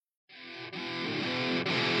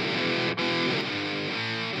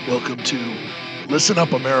Welcome to Listen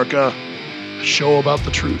Up, America, a show about the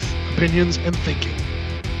truth, opinions, and thinking.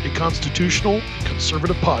 A constitutional and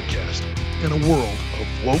conservative podcast in a world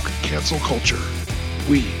of woke cancel culture.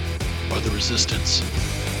 We are the resistance.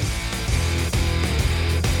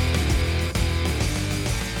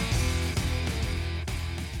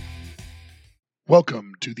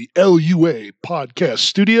 Welcome to the LUA Podcast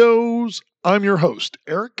Studios. I'm your host,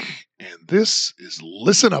 Eric, and this is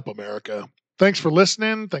Listen Up, America. Thanks for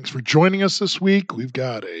listening. Thanks for joining us this week. We've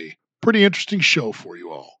got a pretty interesting show for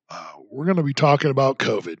you all. We're going to be talking about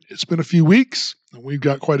COVID. It's been a few weeks, and we've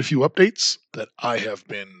got quite a few updates that I have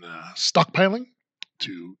been stockpiling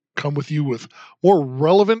to come with you with more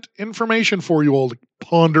relevant information for you all to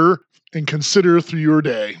ponder and consider through your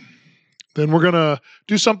day. Then we're going to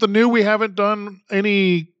do something new. We haven't done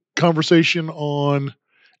any conversation on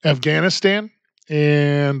Afghanistan.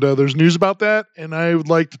 And there's news about that, and I would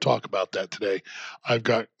like to talk about that today. I've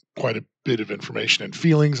got quite a bit of information and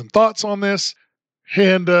feelings and thoughts on this,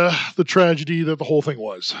 and the tragedy that the whole thing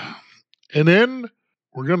was. And then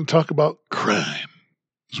we're going to talk about crime.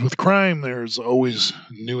 Because with crime, there's always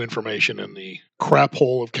new information in the crap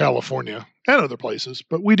hole of California and other places,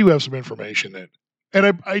 but we do have some information that,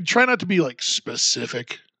 and I try not to be like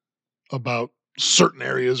specific about certain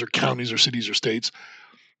areas or counties or cities or states,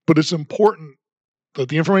 but it's important that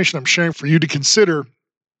the information I'm sharing for you to consider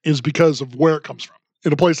is because of where it comes from.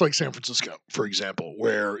 In a place like San Francisco, for example,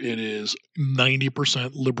 where it is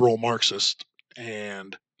 90% liberal Marxist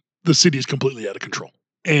and the city is completely out of control.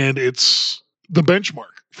 And it's the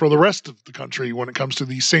benchmark for the rest of the country when it comes to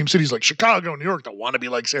these same cities like Chicago and New York that want to be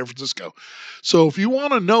like San Francisco. So if you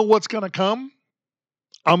want to know what's going to come,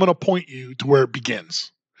 I'm going to point you to where it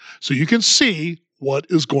begins so you can see what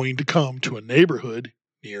is going to come to a neighborhood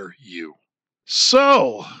near you.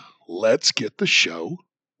 So, let's get the show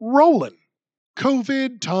rolling.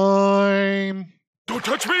 COVID time. Don't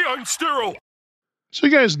touch me, I'm sterile. So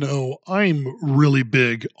you guys know I'm really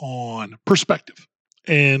big on perspective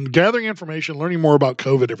and gathering information, learning more about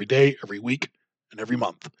COVID every day, every week, and every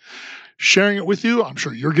month. Sharing it with you, I'm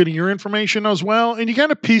sure you're getting your information as well, and you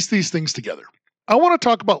kind of piece these things together. I want to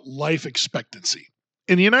talk about life expectancy.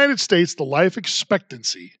 In the United States, the life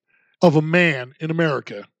expectancy of a man in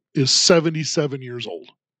America is 77 years old,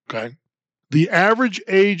 okay? The average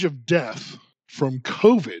age of death from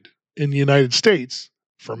COVID in the United States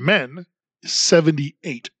for men is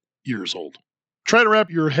 78 years old. Try to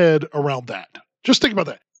wrap your head around that. Just think about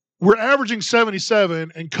that. We're averaging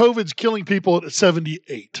 77 and COVID's killing people at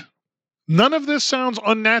 78. None of this sounds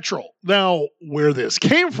unnatural. Now, where this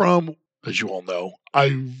came from, as you all know,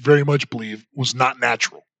 I very much believe was not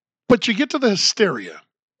natural. But you get to the hysteria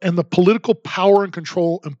and the political power and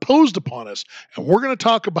control imposed upon us. And we're going to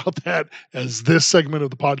talk about that as this segment of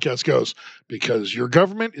the podcast goes, because your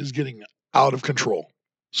government is getting out of control.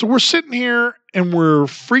 So we're sitting here and we're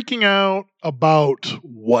freaking out about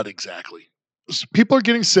what exactly? People are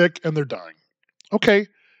getting sick and they're dying. Okay,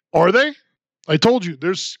 are they? I told you,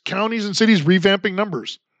 there's counties and cities revamping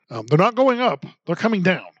numbers. They're not going up, they're coming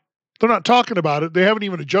down. They're not talking about it. They haven't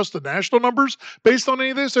even adjusted national numbers based on any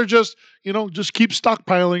of this. They're just, just keep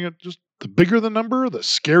stockpiling it. Just the bigger the number, the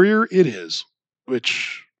scarier it is.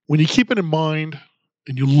 Which, when you keep it in mind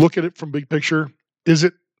and you look at it from big picture, is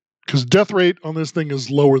it? Because death rate on this thing is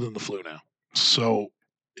lower than the flu now. So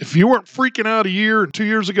if you weren't freaking out a year and 2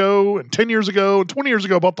 years ago and 10 years ago and 20 years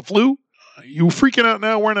ago about the flu, you freaking out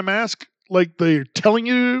now wearing a mask like they're telling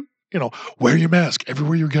you, wear your mask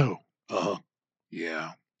everywhere you go.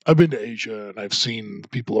 Yeah. I've been to Asia and I've seen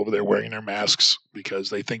people over there wearing their masks because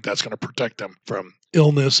they think that's going to protect them from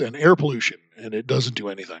illness and air pollution, and it doesn't do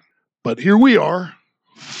anything. But here we are,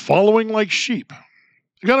 following like sheep.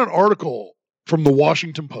 I got an article from the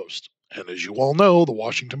Washington Post, and as you all know, the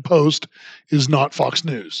Washington Post is not Fox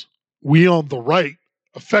News. We on the right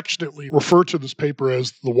affectionately refer to this paper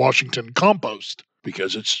as the Washington Compost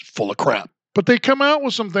because it's full of crap. But they come out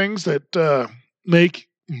with some things that make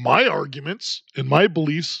my arguments and my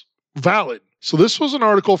beliefs valid. So this was an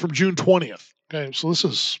article from June 20th. Okay, so this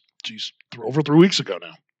is, over 3 weeks ago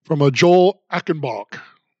now. From a Joel Achenbach.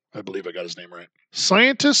 I believe I got his name right.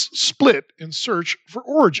 Scientists split in search for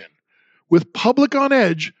origin. With public on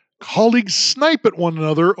edge, colleagues snipe at one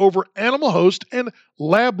another over animal host and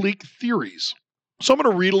lab leak theories. So I'm going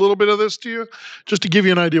to read a little bit of this to you, just to give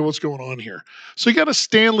you an idea what's going on here. So you got a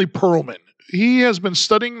Stanley Perlman. He has been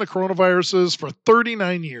studying the coronaviruses for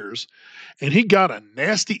 39 years, and he got a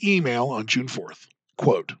nasty email on June 4th.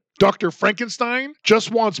 Quote, Dr. Frankenstein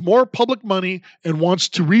just wants more public money and wants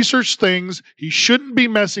to research things he shouldn't be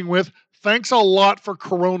messing with. Thanks a lot for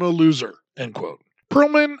Corona loser, end quote.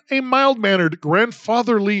 Perlman, a mild-mannered,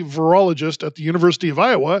 grandfatherly virologist at the University of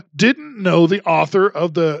Iowa, didn't know the author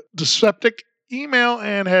of the dyspeptic email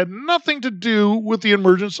and had nothing to do with the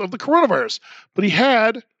emergence of the coronavirus. But he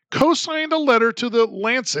had co-signed a letter to the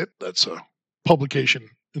Lancet, that's a publication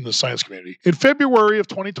in the science community, in February of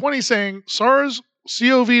 2020 saying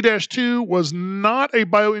SARS-CoV-2 was not a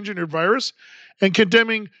bioengineered virus and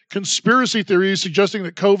condemning conspiracy theories suggesting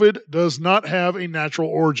that COVID does not have a natural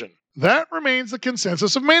origin. That remains the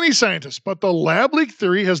consensus of many scientists, but the lab leak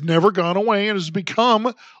theory has never gone away and has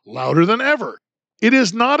become louder than ever. It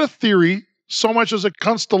is not a theory so much as a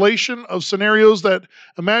constellation of scenarios that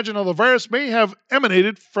imagine how the virus may have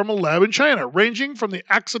emanated from a lab in China, ranging from the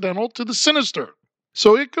accidental to the sinister.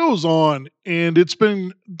 So it goes on, and it's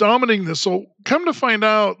been dominating this. So come to find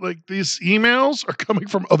out, like, these emails are coming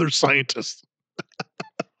from other scientists.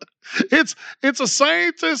 It's a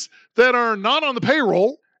scientists that are not on the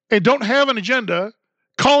payroll and don't have an agenda,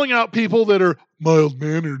 calling out people that are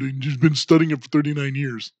mild-mannered and just been studying it for 39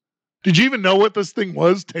 years. Did you even know what this thing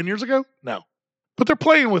was 10 years ago? No. But they're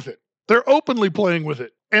playing with it. They're openly playing with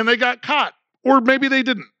it. And they got caught. Or maybe they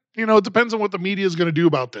didn't. You know, it depends on what the media is going to do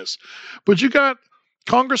about this. But you got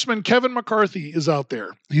Congressman Kevin McCarthy is out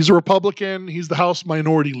there. He's a Republican. He's the House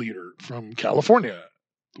Minority Leader from California,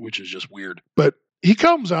 which is just weird. But he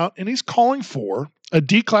comes out and he's calling for a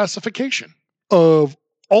declassification of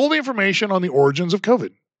all the information on the origins of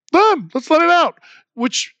COVID. Done. Let's let it out.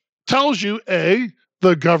 Which tells you, A,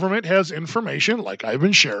 the government has information, like I've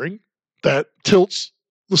been sharing, that tilts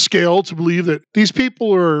the scale to believe that these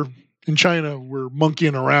people are in China were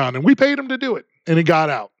monkeying around, and we paid them to do it, and it got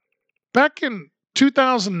out. Back in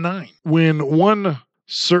 2009, when one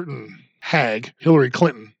certain hag, Hillary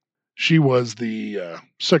Clinton, she was the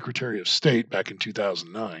Secretary of State back in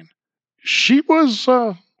 2009, she was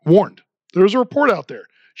warned. There was a report out there.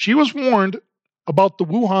 She was warned about the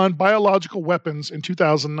Wuhan biological weapons in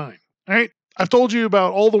 2009. Right? I've told you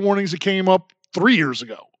about all the warnings that came up 3 years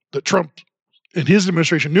ago that Trump and his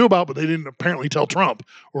administration knew about, but they didn't apparently tell Trump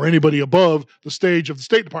or anybody above the stage of the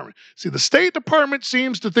State Department. See, the State Department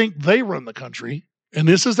seems to think they run the country, and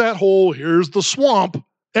this is that whole, here's the swamp.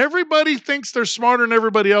 Everybody thinks they're smarter than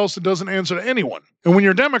everybody else and doesn't answer to anyone. And when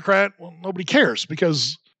you're a Democrat, well, nobody cares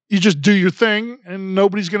because you just do your thing and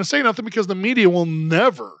nobody's going to say nothing because the media will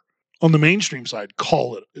never, on the mainstream side,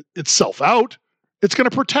 call it itself out. It's going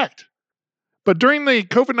to protect. But during the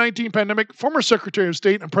COVID-19 pandemic, former Secretary of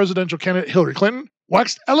State and presidential candidate Hillary Clinton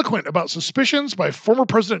waxed eloquent about suspicions by former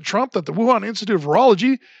President Trump that the Wuhan Institute of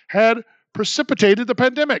Virology had precipitated the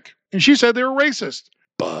pandemic. And she said they were racist.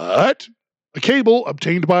 But a cable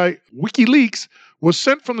obtained by WikiLeaks was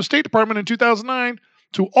sent from the State Department in 2009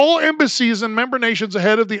 to all embassies and member nations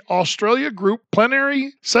ahead of the Australia Group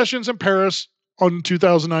plenary sessions in Paris on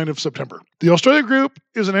 2009 of September. The Australia Group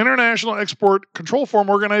is an international export control forum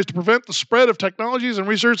organized to prevent the spread of technologies and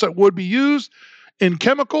research that would be used in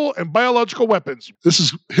chemical and biological weapons. This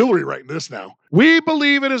is Hillary writing this now. We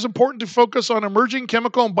believe it is important to focus on emerging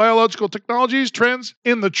chemical and biological technologies, trends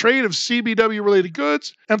in the trade of CBW-related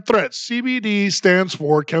goods, and threats. CBD stands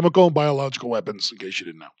for chemical and biological weapons, in case you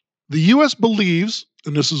didn't know. The U.S. believes,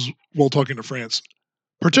 and this is while talking to France,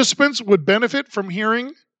 participants would benefit from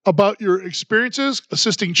hearing about your experiences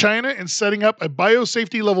assisting China in setting up a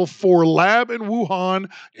biosafety level 4 lab in Wuhan,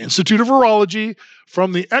 Institute of Virology,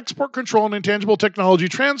 from the export control and intangible technology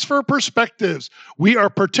transfer perspectives. We are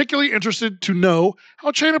particularly interested to know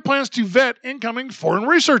how China plans to vet incoming foreign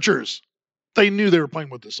researchers. They knew they were playing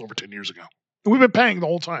with this over 10 years ago. And we've been paying the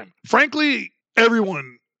whole time. Frankly,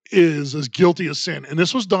 everyone is as guilty as sin, and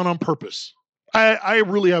this was done on purpose. I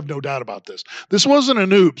really have no doubt about this. This wasn't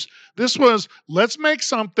an oops. This was, let's make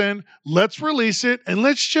something, let's release it, and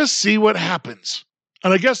let's just see what happens.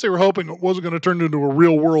 And I guess they were hoping it wasn't going to turn into a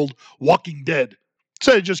real world Walking Dead.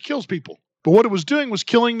 So it just kills people. But what it was doing was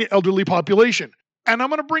killing the elderly population. And I'm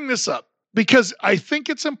going to bring this up because I think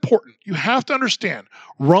it's important. You have to understand,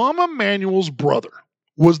 Rahm Emanuel's brother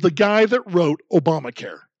was the guy that wrote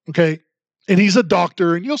Obamacare, okay? And he's a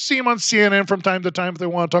doctor, and you'll see him on CNN from time to time if they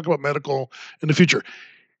want to talk about medical in the future.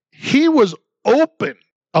 He was open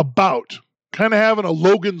about kind of having a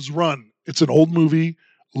Logan's Run. It's an old movie.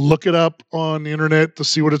 Look it up on the internet to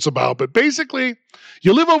see what it's about. But basically,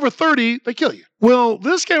 you live over 30, they kill you. Well,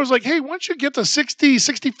 this guy was like, hey, once you get to 60,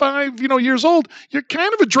 65, years old, you're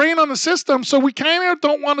kind of a drain on the system, so we kind of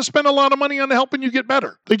don't want to spend a lot of money on helping you get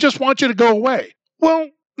better. They just want you to go away. Well,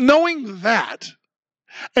 knowing that,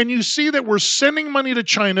 and you see that we're sending money to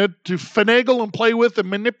China to finagle and play with and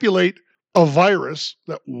manipulate a virus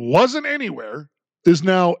that wasn't anywhere, is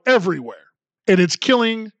now everywhere. And it's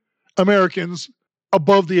killing Americans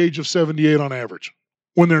above the age of 78 on average.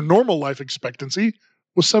 when their normal life expectancy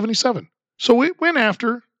was 77. So it went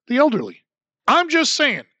after the elderly. I'm just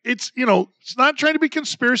saying, it's not trying to be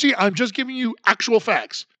conspiracy. I'm just giving you actual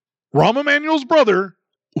facts. Rahm Emanuel's brother,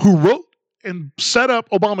 who wrote and set up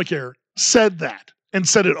Obamacare, said that and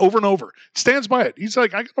said it over and over. Stands by it. He's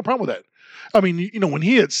like, I got no problem with that. I mean, when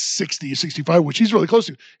he hits 60, 65, which he's really close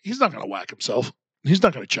to, he's not going to whack himself. He's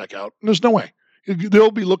not going to check out. There's no way.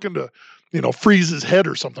 They'll be looking to, freeze his head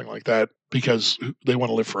or something like that because they want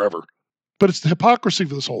to live forever. But it's the hypocrisy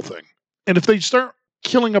for this whole thing. And if they start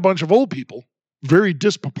killing a bunch of old people very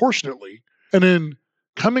disproportionately and then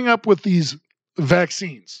coming up with these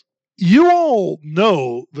vaccines, you all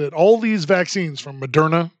know that all these vaccines from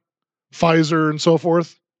Moderna, Pfizer, and so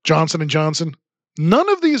forth, Johnson & Johnson, none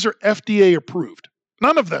of these are FDA approved.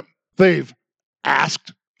 None of them. They've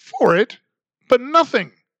asked for it, but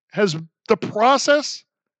nothing has, the process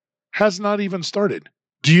has not even started.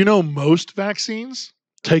 Do you know most vaccines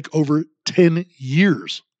take over 10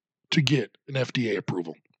 years to get an FDA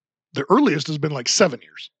approval? The earliest has been like 7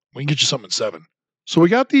 years. We can get you something in 7. So we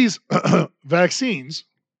got these vaccines,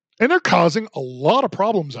 and they're causing a lot of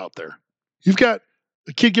problems out there. You've got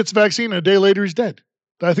the kid gets a vaccine, and a day later he's dead.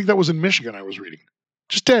 I think that was in Michigan I was reading.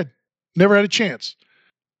 Just dead. Never had a chance.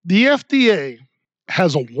 The FDA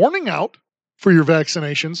has a warning out for your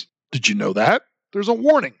vaccinations. Did you know that? There's a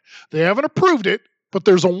warning. They haven't approved it, but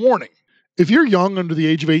there's a warning. If you're young under the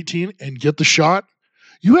age of 18 and get the shot,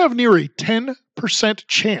 you have near a 10%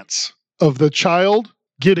 chance of the child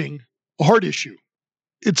getting a heart issue.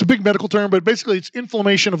 It's a big medical term, but basically it's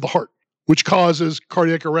inflammation of the heart, which causes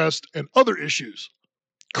cardiac arrest and other issues.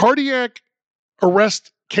 Cardiac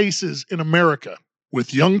arrest cases in America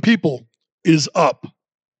with young people is up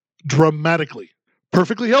dramatically.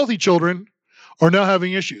 Perfectly healthy children are now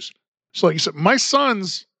having issues. So like you said, my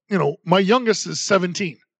son's, my youngest is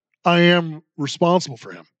 17. I am responsible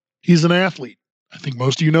for him. He's an athlete. I think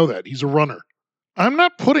most of you know that. He's a runner. I'm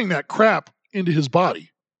not putting that crap into his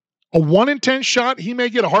body. A 1 in 10 shot, he may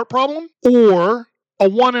get a heart problem, or a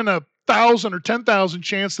 1 in 1,000 or 10,000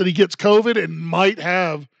 chance that he gets COVID and might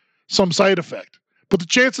have some side effect. But the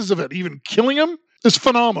chances of it even killing him is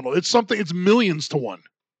phenomenal. It's millions to 1.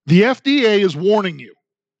 The FDA is warning you.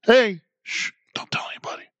 Hey, don't tell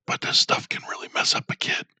anybody. But this stuff can really mess up a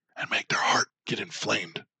kid and make their heart get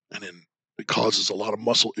inflamed. And then it causes a lot of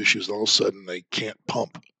muscle issues. And all of a sudden they can't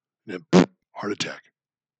pump. And then heart attack.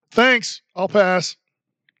 Thanks. I'll pass.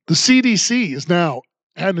 The CDC is now,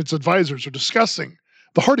 and its advisors are discussing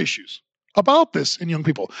the heart issues about this in young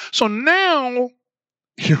people. So now,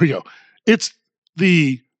 here we go. It's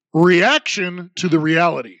the reaction to the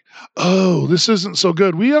reality. Oh, this isn't so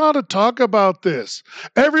good. We ought to talk about this.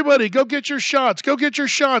 Everybody, go get your shots. Go get your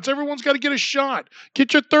shots. Everyone's got to get a shot.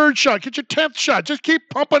 Get your 3rd shot. Get your 10th shot. Just keep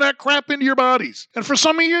pumping that crap into your bodies. And for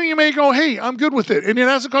some of you, you may go, hey, I'm good with it. And it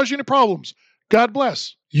hasn't caused you any problems. God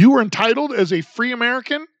bless. You are entitled as a free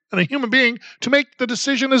American and a human being to make the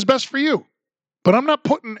decision as best for you. But I'm not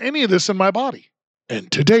putting any of this in my body.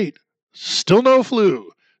 And to date, still no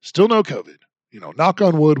flu, still no COVID. Knock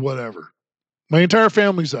on wood, whatever. My entire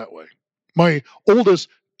family's that way. My oldest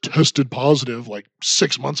tested positive like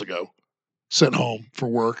 6 months ago, sent home for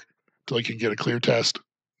work till he can get a clear test.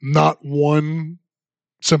 Not one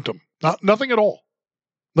symptom, nothing at all.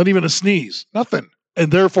 Not even a sneeze, nothing.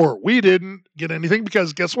 And therefore, we didn't get anything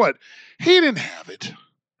because guess what? He didn't have it.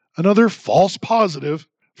 Another false positive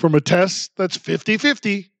from a test that's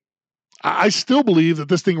 50-50. I still believe that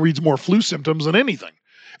this thing reads more flu symptoms than anything.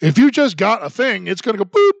 If you just got a thing, it's going to go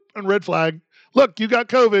boop and red flag. Look, you got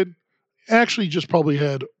COVID. Actually, you just probably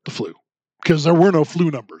had the flu because there were no flu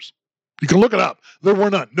numbers. You can look it up. There were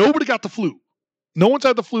none. Nobody got the flu. No one's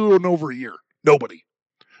had the flu in over a year. Nobody.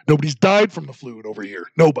 Nobody's died from the flu in over a year.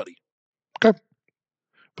 Nobody. Okay.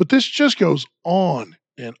 But this just goes on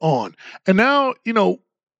and on. And now,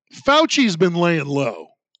 Fauci's been laying low.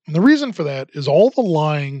 And the reason for that is all the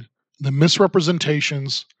lying, the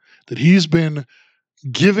misrepresentations that he's been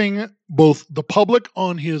giving both the public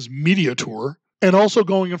on his media tour and also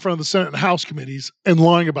going in front of the Senate and House committees and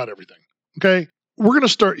lying about everything. Okay? We're going to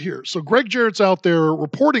start here. So Greg Jarrett's out there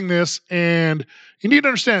reporting this, and you need to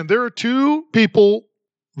understand there are 2 people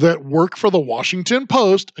that work for the Washington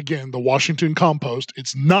Post. Again, the Washington Compost.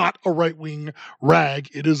 It's not a right-wing rag.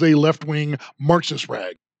 It is a left-wing Marxist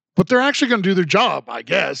rag. But they're actually going to do their job, I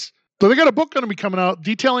guess. So they got a book going to be coming out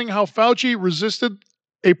detailing how Fauci resisted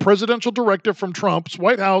a presidential directive from Trump's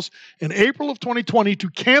White House in April of 2020 to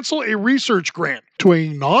cancel a research grant to a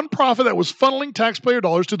nonprofit that was funneling taxpayer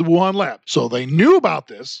dollars to the Wuhan lab. So they knew about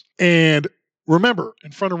this, and Remember,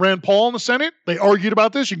 in front of Rand Paul in the Senate, they argued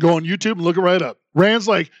about this. You can go on YouTube and look it right up. Rand's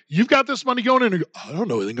like, you've got this money going in. And I don't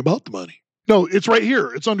know anything about the money. No, it's right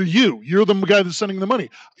here. It's under you. You're the guy that's sending the money.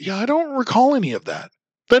 Yeah, I don't recall any of that.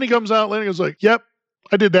 Then he comes out later and goes like, yep,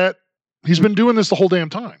 I did that. He's been doing this the whole damn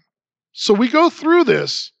time. So we go through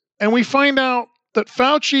this and we find out that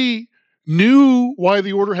Fauci knew why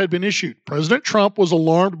the order had been issued. President Trump was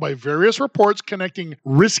alarmed by various reports connecting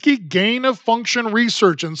risky gain-of-function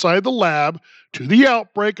research inside the lab to the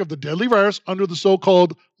outbreak of the deadly virus under the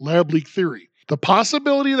so-called lab leak theory. The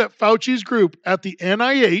possibility that Fauci's group at the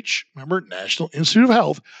NIH, remember, National Institute of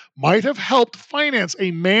Health, might have helped finance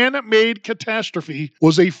a man-made catastrophe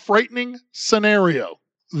was a frightening scenario.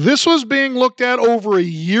 This was being looked at over a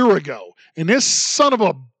year ago, and this son of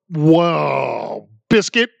a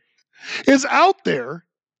biscuit is out there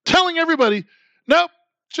telling everybody, nope,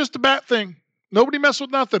 just a bat thing. Nobody messed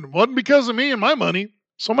with nothing. It wasn't because of me and my money.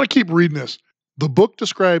 So I'm going to keep reading this. The book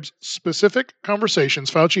describes specific conversations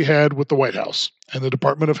Fauci had with the White House and the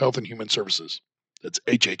Department of Health and Human Services. That's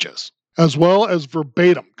HHS. As well as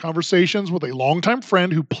verbatim conversations with a longtime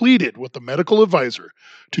friend who pleaded with the medical advisor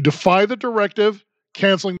to defy the directive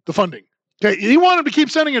canceling the funding. Okay, he wanted to keep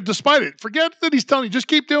sending it despite it. Forget that he's telling you, just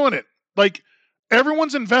keep doing it. Like,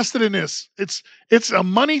 everyone's invested in this. It's a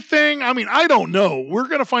money thing. I mean, I don't know. We're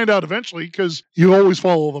going to find out eventually because you always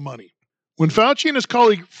follow the money. When Fauci and his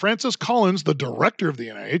colleague Francis Collins, the director of the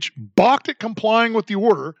NIH, balked at complying with the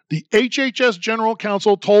order, the HHS General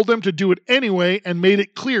Counsel told them to do it anyway and made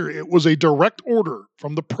it clear it was a direct order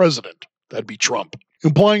from the president. That'd be Trump,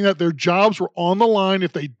 implying that their jobs were on the line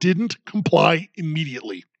if they didn't comply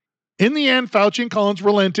immediately. In the end, Fauci and Collins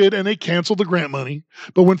relented and they canceled the grant money.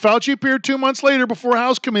 But when Fauci appeared 2 months later before a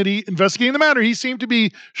House committee investigating the matter, he seemed to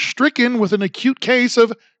be stricken with an acute case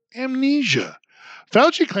of amnesia.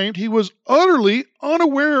 Fauci claimed he was utterly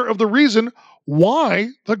unaware of the reason why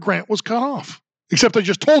the grant was cut off. Except I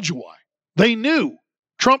just told you why. They knew.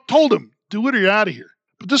 Trump told him, do it or you're out of here.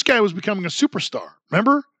 But this guy was becoming a superstar.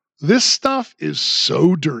 Remember? This stuff is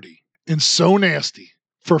so dirty and so nasty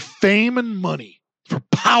for fame and money, for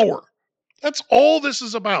power. That's all this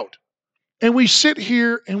is about. And we sit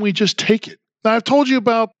here and we just take it. Now, I've told you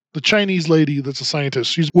about the Chinese lady that's a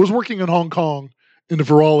scientist. She was working in Hong Kong in the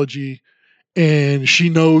virology, and she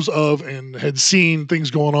knows of and had seen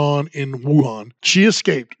things going on in Wuhan. She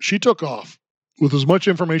escaped. She took off with as much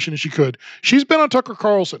information as she could. She's been on Tucker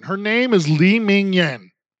Carlson. Her name is Li Mingyan.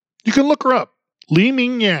 You can look her up. Li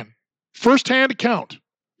Mingyan. First-hand account.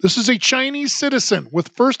 This is a Chinese citizen with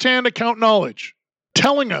first-hand account knowledge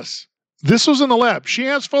telling us this was in the lab. She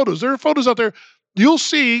has photos. There are photos out there. You'll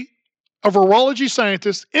see a virology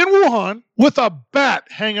scientist in Wuhan with a bat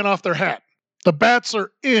hanging off their hat. The bats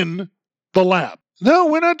are in the lab. No,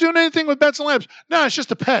 we're not doing anything with bats in labs. No, it's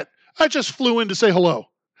just a pet. I just flew in to say hello.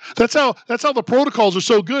 That's how the protocols are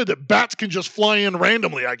so good that bats can just fly in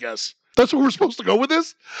randomly, I guess. That's what we're supposed to go with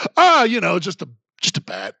this? Just a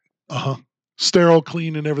bat. Sterile,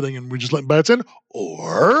 clean, and everything, and we're just letting bats in.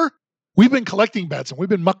 Or we've been collecting bats and we've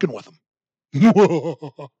been mucking with them.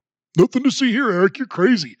 Nothing to see here, Eric. You're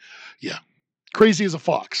crazy. Yeah, crazy as a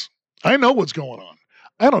fox. I know what's going on.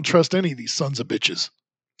 I don't trust any of these sons of bitches.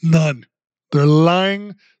 None. They're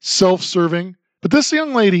lying, self-serving. But this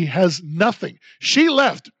young lady has nothing. She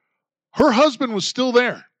left. Her husband was still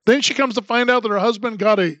there. Then she comes to find out that her husband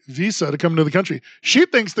got a visa to come into the country. She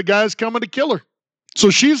thinks the guy's coming to kill her. So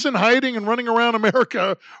she's in hiding and running around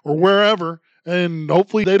America or wherever, and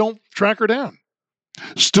hopefully they don't track her down.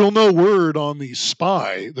 Still no word on the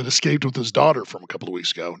spy that escaped with his daughter from a couple of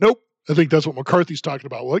weeks ago. Nope. I think that's what McCarthy's talking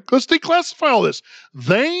about. Like, let's declassify all this.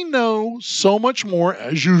 They know so much more,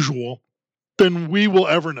 as usual, than we will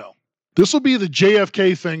ever know. This will be the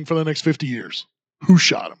JFK thing for the next 50 years. Who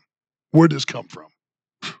shot him? Where did this come from?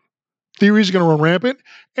 Theories are going to run rampant,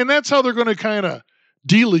 and that's how they're going to kind of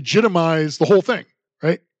delegitimize the whole thing,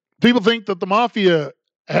 right? People think that the mafia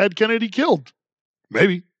had Kennedy killed.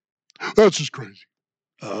 Maybe. That's just crazy.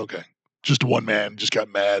 Okay. Just one man just got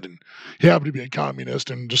mad and he happened to be a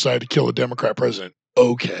communist and decided to kill a Democrat president.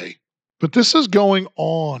 Okay. But this is going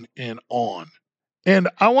on and on. And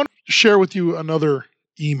I want to share with you another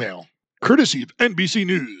email. Courtesy of NBC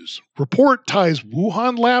News. Report ties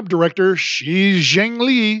Wuhan lab director Xi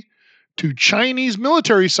Zhengli to Chinese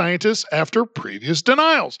military scientists after previous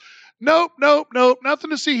denials. Nope. Nothing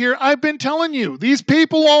to see here. I've been telling you, these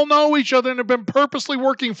people all know each other and have been purposely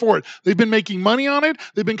working for it. They've been making money on it.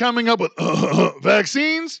 They've been coming up with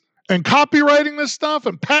vaccines and copywriting this stuff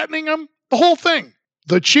and patenting them. The whole thing.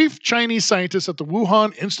 The chief Chinese scientist at the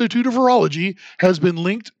Wuhan Institute of Virology has been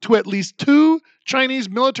linked to at least 2 Chinese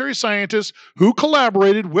military scientists who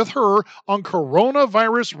collaborated with her on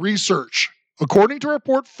coronavirus research. According to a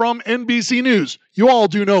report from NBC News, you all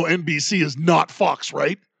do know NBC is not Fox,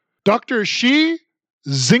 right? Dr. Shi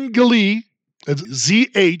Zhengli, that's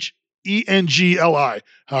Zhengli,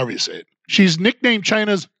 however you say it. She's nicknamed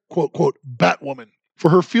China's quote, quote, Batwoman for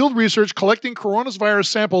her field research collecting coronavirus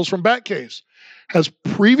samples from bat caves. Has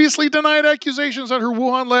previously denied accusations that her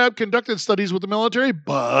Wuhan lab conducted studies with the military,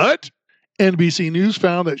 but NBC News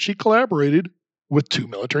found that she collaborated with 2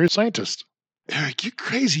 military scientists. Eric, you're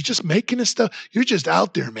crazy, just making this stuff. You're just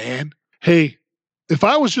out there, man. Hey, if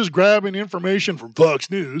I was just grabbing information from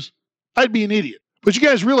Fox News, I'd be an idiot. But you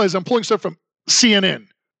guys realize I'm pulling stuff from CNN,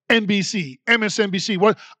 NBC, MSNBC.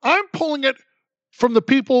 What? I'm pulling it from the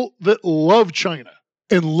people that love China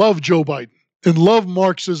and love Joe Biden and love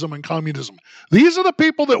Marxism and communism. These are the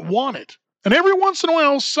people that want it. And every once in a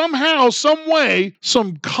while, somehow, some way,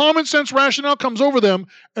 some common sense rationale comes over them,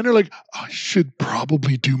 and they're like, I should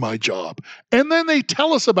probably do my job. And then they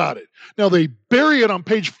tell us about it. Now, they bury it on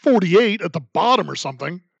page 48 at the bottom or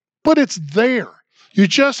something, but it's there. You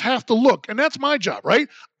just have to look. And that's my job, right?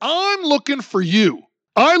 I'm looking for you.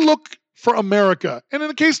 I look for America, and in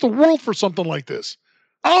the case of the world, for something like this.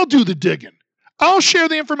 I'll do the digging. I'll share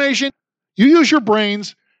the information. You use your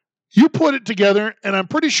brains. You put it together, and I'm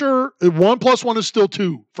pretty sure 1 + 1 is still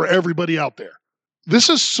 2 for everybody out there. This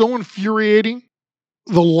is so infuriating.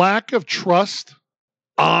 The lack of trust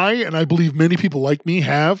and I believe many people like me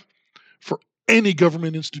have for any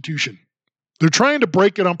government institution. They're trying to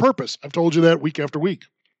break it on purpose. I've told you that week after week.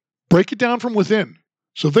 Break it down from within.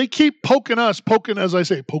 So if they keep poking, as I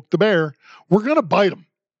say, poke the bear, we're going to bite them.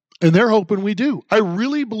 And they're hoping we do. I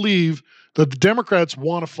really believe that the Democrats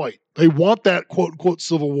want to fight. They want that quote-unquote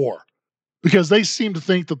civil war because they seem to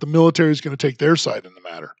think that the military is going to take their side in the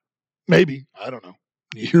matter. Maybe. I don't know.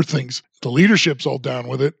 You hear things. The leadership's all down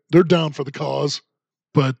with it. They're down for the cause.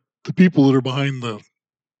 But the people that are behind the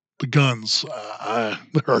guns,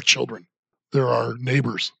 they're our children. They're our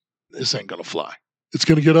neighbors. This ain't going to fly. It's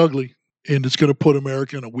going to get ugly, and it's going to put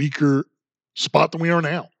America in a weaker spot than we are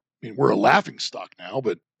now. I mean, we're a laughing stock now,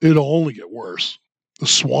 but it'll only get worse. The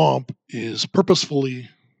swamp is purposefully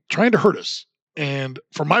trying to hurt us. And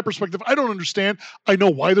from my perspective, I don't understand. I know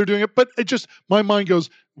why they're doing it, but my mind goes,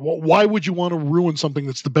 why would you want to ruin something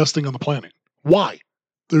that's the best thing on the planet? Why?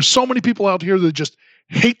 There's so many people out here that just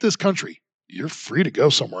hate this country. You're free to go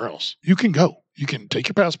somewhere else. You can go. You can take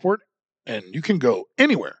your passport and you can go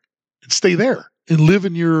anywhere and stay there and live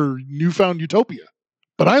in your newfound utopia.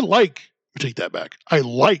 But I take that back. I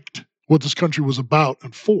liked what this country was about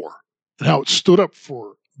and for, and how it stood up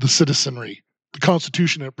for the citizenry, the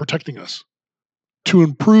Constitution, and protecting us to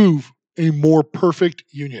improve a more perfect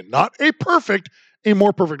union. Not a perfect, a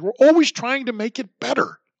more perfect. We're always trying to make it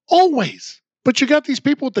better. Always. But you got these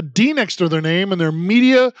people with the D next to their name and their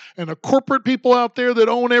media and the corporate people out there that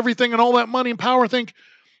own everything and all that money and power think,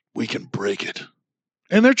 we can break it.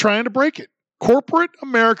 And they're trying to break it. Corporate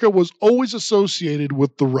America was always associated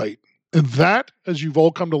with the right. And that, as you've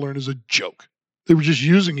all come to learn, is a joke. They were just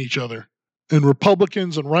using each other. And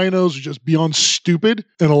Republicans and rhinos are just beyond stupid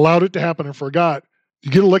and allowed it to happen and forgot.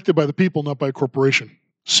 You get elected by the people, not by a corporation.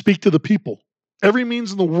 Speak to the people. Every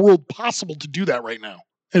means in the world possible to do that right now.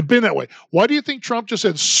 And been that way. Why do you think Trump just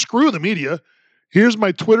said, screw the media, here's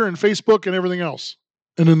my Twitter and Facebook and everything else?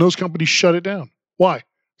 And then those companies shut it down. Why?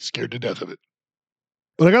 Scared to death of it.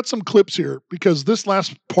 But I got some clips here because this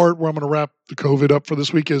last part where I'm going to wrap the COVID up for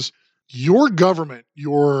this week is your government,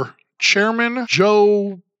 your chairman,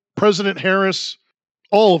 Joe, President Harris,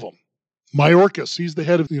 all of them. Mayorkas, he's the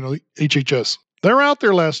head of HHS. They're out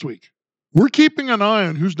there last week. We're keeping an eye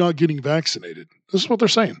on who's not getting vaccinated. This is what they're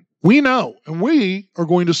saying. We know, and we are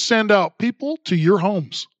going to send out people to your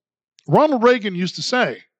homes. Ronald Reagan used to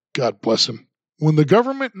say, God bless him, when the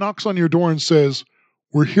government knocks on your door and says,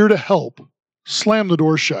 we're here to help, slam the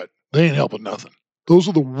door shut. They ain't helping nothing. Those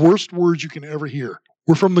are the worst words you can ever hear.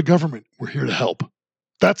 We're from the government. We're here to help.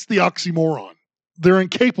 That's the oxymoron. They're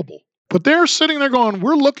incapable. But they're sitting there going,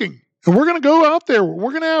 we're looking. And we're going to go out there.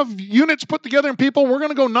 We're going to have units put together and people. We're going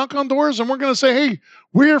to go knock on doors and we're going to say, hey,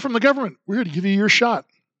 we're here from the government. We're here to give you your shot.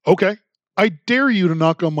 Okay. I dare you to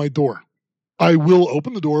knock on my door. I will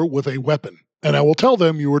open the door with a weapon and I will tell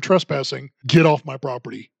them you were trespassing. Get off my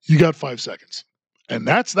property. You got 5 seconds. And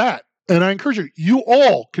that's that. And I encourage you, you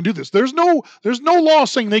all can do this. There's no law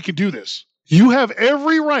saying they can do this. You have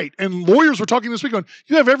every right. And lawyers were talking this week on,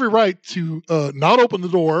 you have every right to not open the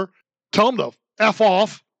door, tell them to F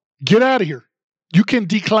off, get out of here. You can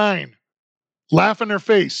decline, laugh in their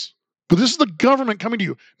face. But this is the government coming to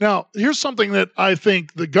you. Now, here's something that I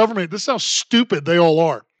think the government, this is how stupid they all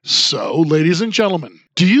are. So, ladies and gentlemen,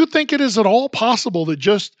 do you think it is at all possible that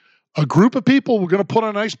just a group of people were going to put on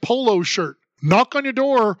a nice polo shirt, knock on your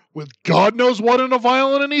door with God knows what in a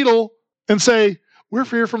vial and a needle, and say, we're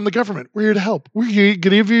here from the government. We're here to help. We're here to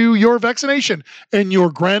give you your vaccination. And your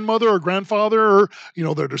grandmother or grandfather or,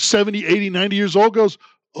 they're 70, 80, 90 years old goes,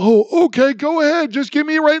 oh, okay, go ahead. Just give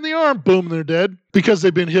me right in the arm. Boom, they're dead because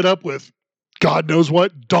they've been hit up with God knows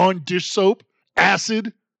what, Dawn dish soap,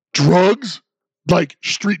 acid, drugs, like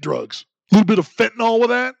street drugs, a little bit of fentanyl with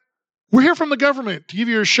that. We're here from the government to give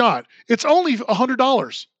you a shot. It's only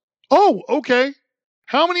 $100. Oh, okay.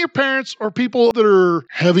 How many of your parents or people that are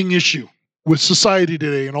having issue with society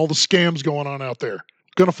today and all the scams going on out there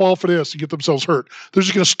going to fall for this and get themselves hurt? They're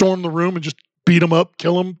just going to storm the room and just beat them up,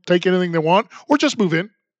 kill them, take anything they want, or just move in.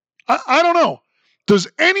 I don't know. Does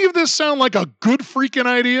any of this sound like a good freaking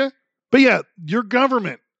idea? But yeah, your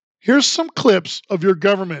government. Here's some clips of your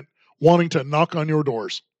government wanting to knock on your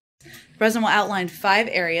doors. The president will outline 5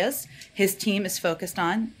 areas his team is focused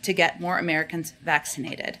on to get more Americans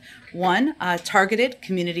vaccinated. 1, targeted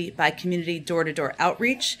community-by-community, door-to-door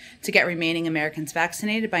outreach to get remaining Americans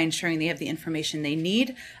vaccinated by ensuring they have the information they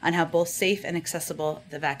need on how both safe and accessible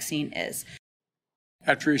the vaccine is.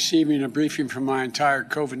 After receiving a briefing from my entire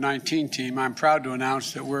COVID-19 team, I'm proud to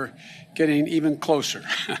announce that we're getting even closer.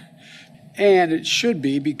 And it should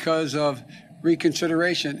be because of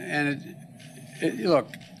reconsideration. And look,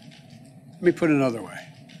 let me put it another way.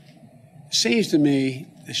 It seems to me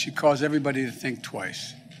this should cause everybody to think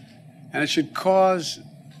twice. And it should cause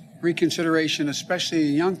reconsideration, especially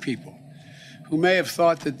young people who may have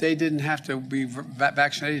thought that they didn't have to be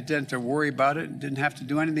vaccinated, didn't have to worry about it, and didn't have to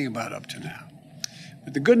do anything about it up to now.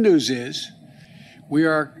 But the good news is we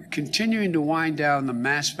are continuing to wind down the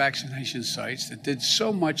mass vaccination sites that did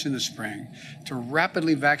so much in the spring to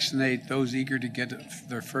rapidly vaccinate those eager to get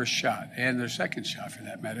their first shot and their second shot, for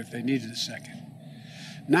that matter, if they needed a second.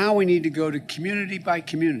 Now we need to go to community by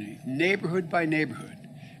community, neighborhood by neighborhood,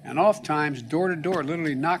 and oftentimes door to door,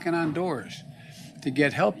 literally knocking on doors to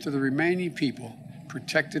get help to the remaining people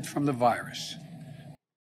protected from the virus.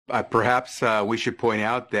 Perhaps we should point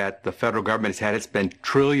out that the federal government has had to spend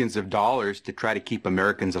trillions of dollars to try to keep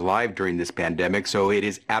Americans alive during this pandemic. So it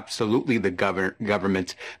is absolutely the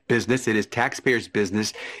government's business. It is taxpayers'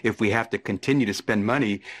 business if we have to continue to spend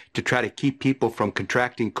money to try to keep people from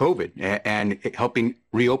contracting COVID and helping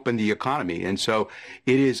reopen the economy. And so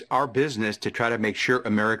it is our business to try to make sure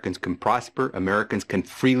Americans can prosper, Americans can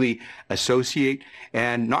freely associate,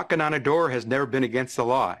 and knocking on a door has never been against the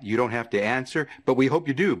law. You don't have to answer, but we hope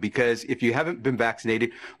you do, because if you haven't been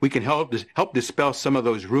vaccinated, we can help dispel some of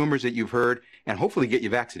those rumors that you've heard and hopefully get you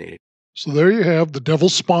vaccinated. So there you have the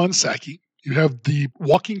devil's spawn Psaki. You have the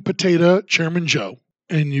walking potato Chairman Joe.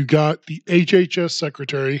 And you got the HHS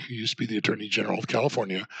secretary, who used to be the Attorney General of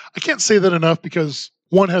California. I can't say that enough because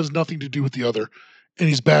one has nothing to do with the other, and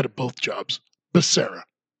he's bad at both jobs. Becerra.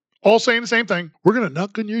 All saying the same thing. We're going to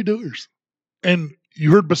knock on your doors. And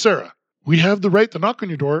you heard Becerra. We have the right to knock on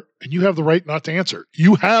your door, and you have the right not to answer.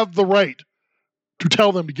 You have the right to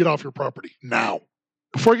tell them to get off your property now.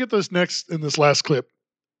 Before I get to this next in this last clip,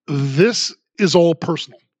 this is all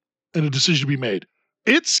personal and a decision to be made.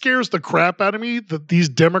 It scares the crap out of me that these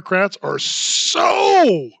Democrats are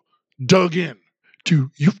so dug in to,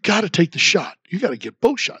 you've got to take the shot. You got to get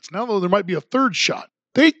both shots. Now, though, there might be a third shot.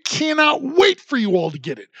 They cannot wait for you all to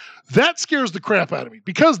get it. That scares the crap out of me.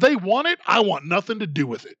 Because they want it, I want nothing to do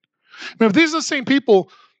with it. Now, if these are the same people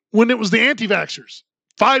when it was the anti-vaxxers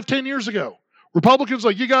 5-10 years ago, Republicans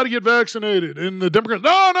like, you got to get vaccinated. And the Democrats,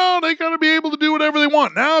 no, they got to be able to do whatever they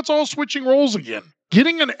want. Now it's all switching roles again.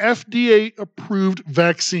 Getting an FDA-approved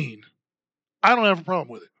vaccine, I don't have a problem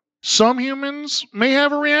with it. Some humans may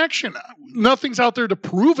have a reaction. Nothing's out there to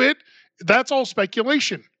prove it. That's all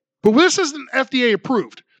speculation. But this isn't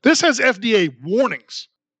FDA-approved. This has FDA warnings.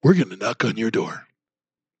 We're going to knock on your door.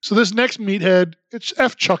 So this next meathead, it's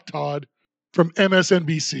F. Chuck Todd from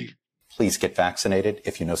MSNBC. Please get vaccinated.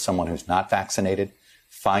 If you know someone who's not vaccinated,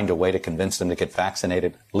 find a way to convince them to get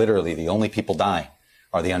vaccinated. Literally, the only people dying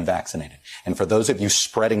are the unvaccinated. And for those of you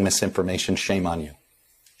spreading misinformation, shame on you.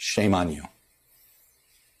 Shame on you.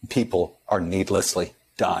 People are needlessly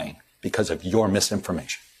dying because of your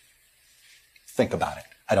misinformation. Think about it.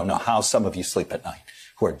 I don't know how some of you sleep at night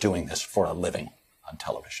who are doing this for a living on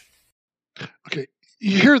television. Okay,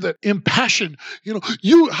 you hear that impassioned,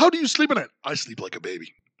 how do you sleep at night? I sleep like a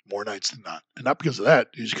baby, more nights than not. And not because of that,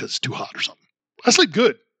 it's because it's too hot or something. I sleep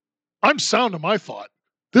good. I'm sound in my thought.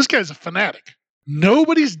 This guy's a fanatic.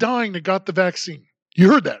 Nobody's dying that got the vaccine.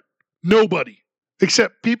 You heard that. Nobody.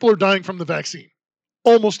 Except people are dying from the vaccine.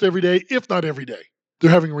 Almost every day, if not every day. They're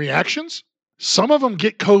having reactions, Some of them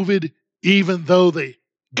get COVID even though they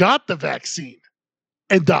got the vaccine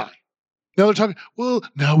and die. Now they're talking, well,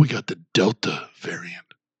 now we got the Delta variant.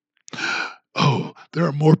 Oh, there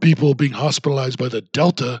are more people being hospitalized by the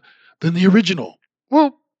Delta than the original.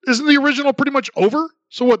 Well, isn't the original pretty much over?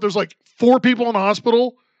 So what, there's like 4 people in the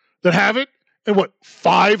hospital that have it, and what,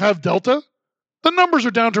 5 have Delta? The numbers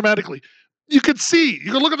are down dramatically. You can see,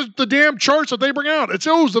 you can look at the damn charts that they bring out. It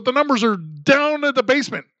shows that the numbers are down at the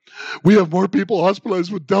basement. We have more people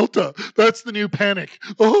hospitalized with Delta. That's the new panic.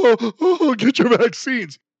 Oh, get your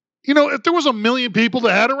vaccines. You know, if there was 1 million people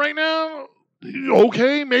that had it right now,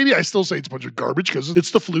 okay, maybe I still say it's a bunch of garbage because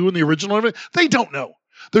it's the flu and the original and everything. They don't know.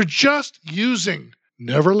 They're just using,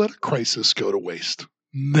 never let a crisis go to waste.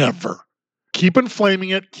 Never. Keep inflaming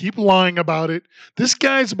it. Keep lying about it. This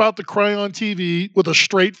guy's about to cry on TV with a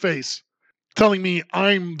straight face, telling me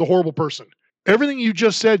I'm the horrible person. Everything you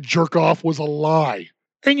just said, jerk off, was a lie.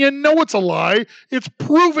 And you know it's a lie. It's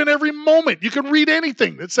proven every moment. You can read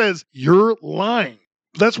anything that says you're lying.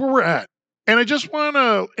 That's where we're at. And I just want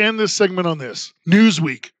to end this segment on this.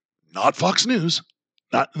 Newsweek, not Fox News.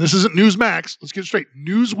 This isn't Newsmax. Let's get it straight.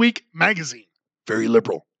 Newsweek magazine, very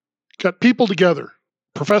liberal. Got people together,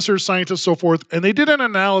 professors, scientists, so forth, and they did an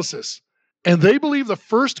analysis. And they believe the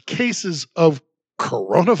first cases of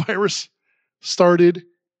coronavirus started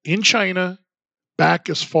in China back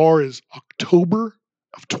as far as October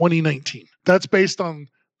of 2019. That's based on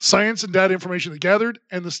science and data information they gathered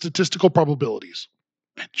and the statistical probabilities.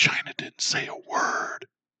 And China didn't say a word.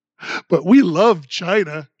 But we love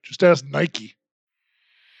China. Just ask Nike.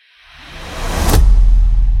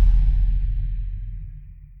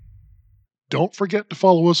 Don't forget to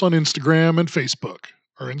follow us on Instagram and Facebook.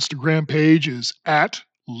 Our Instagram page is at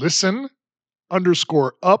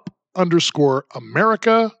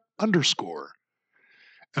listen_up_America_.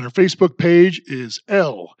 And our Facebook page is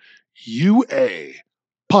LUA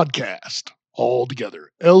Podcast. All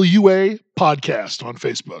together. LUA Podcast on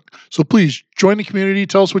Facebook. So please join the community.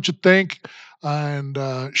 Tell us what you think. And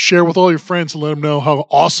share with all your friends and let them know how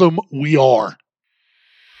awesome we are.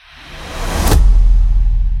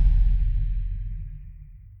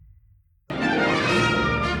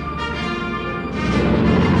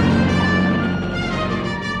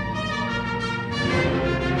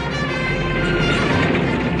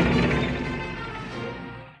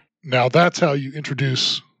 Now that's how you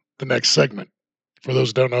introduce the next segment. For those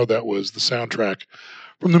who don't know, that was the soundtrack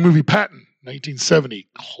from the movie Patton, 1970.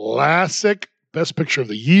 Classic, best picture of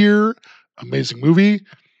the year, amazing movie.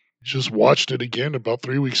 Just watched it again about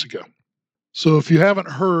 3 weeks ago. So if you haven't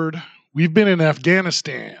heard, we've been in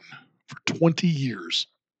Afghanistan for 20 years.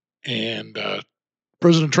 And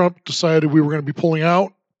President Trump decided we were going to be pulling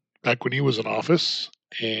out back when he was in office.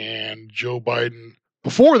 And Joe Biden,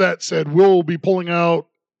 before that, said we'll be pulling out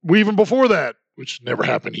even before that, which never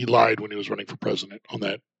happened. He lied when he was running for president on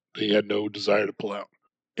that. He had no desire to pull out.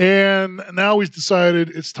 And now he's decided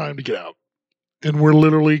it's time to get out. And we're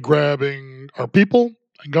literally grabbing our people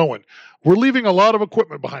and going. We're leaving a lot of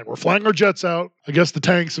equipment behind. We're flying our jets out. I guess the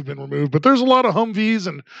tanks have been removed, but there's a lot of Humvees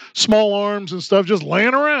and small arms and stuff just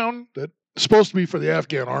laying around that's supposed to be for the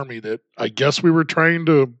Afghan army that I guess we were trying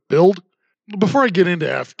to build. Before I get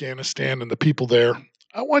into Afghanistan and the people there,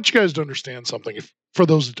 I want you guys to understand something, for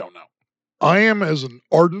those that don't know. I am as an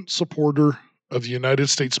ardent supporter of the United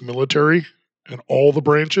States military and all the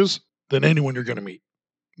branches than anyone you're going to meet.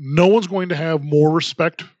 No one's going to have more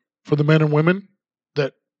respect for the men and women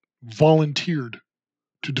that volunteered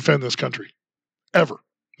to defend this country. Ever.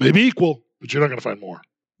 Maybe equal, but you're not going to find more.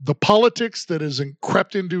 The politics that has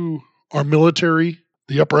crept into our military,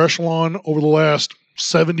 the upper echelon over the last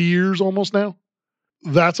 70 years almost now,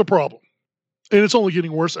 that's a problem. And it's only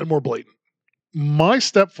getting worse and more blatant. My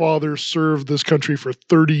stepfather served this country for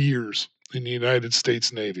 30 years in the United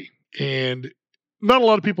States Navy. And not a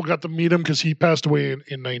lot of people got to meet him because he passed away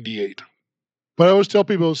in 98. But I always tell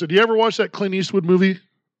people, I said, you ever watch that Clint Eastwood movie,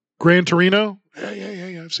 Gran Torino?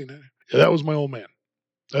 Yeah, I've seen that. Yeah, that was my old man.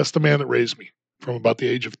 That's the man that raised me from about the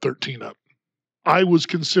age of 13 up. I was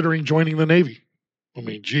considering joining the Navy. I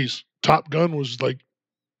mean, geez, Top Gun was like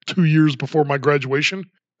 2 years before my graduation.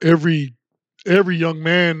 Every young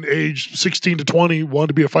man aged 16 to 20 wanted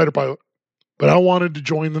to be a fighter pilot, but I wanted to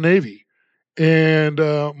join the Navy. And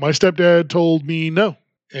my stepdad told me no.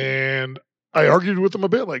 And I argued with him a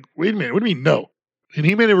bit, like, wait a minute, what do you mean no? And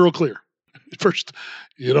he made it real clear. First,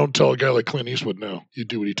 you don't tell a guy like Clint Eastwood no. You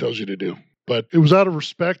do what he tells you to do. But it was out of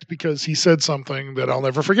respect because he said something that I'll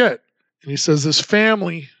never forget. And he says, this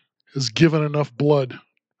family has given enough blood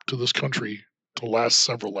to this country to last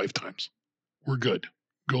several lifetimes. We're good.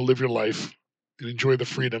 Go live your life and enjoy the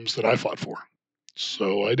freedoms that I fought for.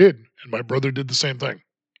 So I did, and my brother did the same thing.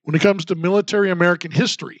 When it comes to military American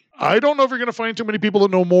history, I don't know if you're going to find too many people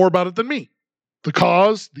that know more about it than me. The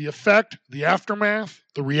cause, the effect, the aftermath,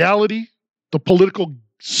 the reality, the political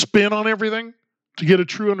spin on everything, to get a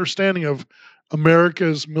true understanding of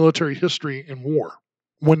America's military history and war.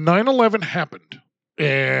 When 9/11 happened,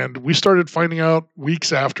 and we started finding out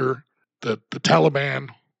weeks after that the Taliban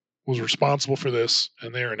was responsible for this,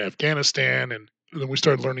 and they're in Afghanistan, and then we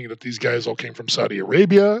started learning that these guys all came from Saudi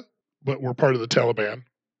Arabia, but were part of the Taliban.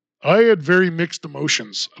 I had very mixed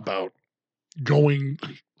emotions about going,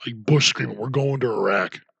 like Bush screaming, we're going to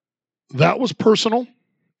Iraq. That was personal,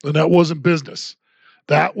 and that wasn't business.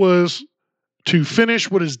 That was to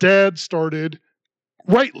finish what his dad started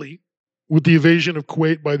rightly with the invasion of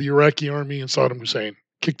Kuwait by the Iraqi army and Saddam Hussein.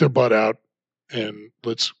 Kick their butt out, and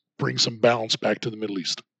let's bring some balance back to the Middle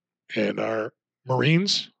East. And our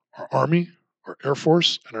Marines, our Army, our Air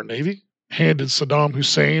Force, and our Navy handed Saddam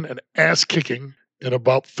Hussein an ass kicking in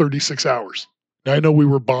about 36 hours. Now, I know we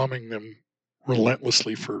were bombing them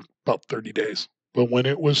relentlessly for about 30 days. But when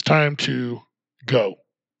it was time to go,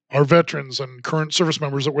 our veterans and current service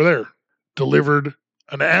members that were there delivered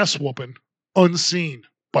an ass whooping unseen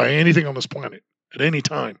by anything on this planet at any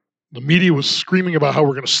time. The media was screaming about how we're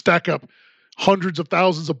going to stack up hundreds of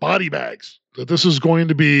thousands of body bags, that this is going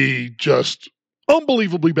to be just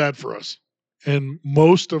unbelievably bad for us. And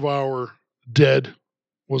most of our dead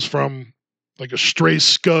was from like a stray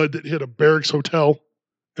scud that hit a barracks hotel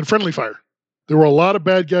and friendly fire. There were a lot of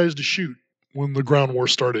bad guys to shoot when the ground war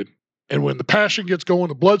started. And when the passion gets going,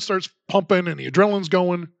 the blood starts pumping and the adrenaline's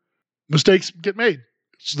going, mistakes get made.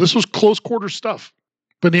 So this was close quarter stuff.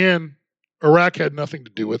 But in the end, Iraq had nothing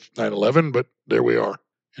to do with 9/11, but there we are.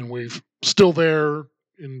 And we've still there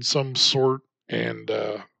in some sort. And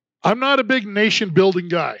I'm not a big nation building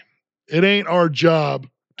guy. It ain't our job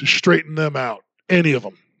to straighten them out, any of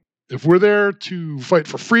them. If we're there to fight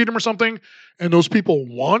for freedom or something, and those people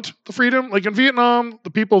want the freedom, like in Vietnam,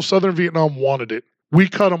 the people of southern Vietnam wanted it. We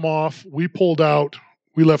cut them off. We pulled out.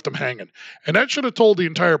 We left them hanging. And that should have told the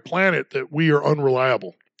entire planet that we are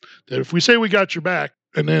unreliable. That if we say we got your back,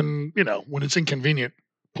 and then, when it's inconvenient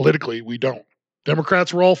politically, we don't.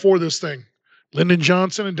 Democrats were all for this thing. Lyndon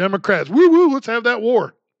Johnson and Democrats, woo, let's have that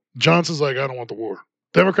war. Johnson's like, I don't want the war.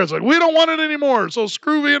 Democrats are like, we don't want it anymore. So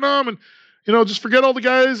screw Vietnam and, just forget all the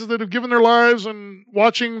guys that have given their lives and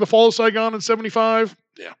watching the fall of Saigon in 75.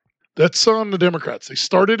 Yeah, that's on the Democrats. They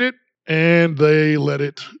started it and they let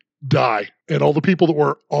it die. And all the people that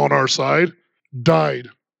were on our side died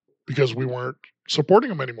because we weren't supporting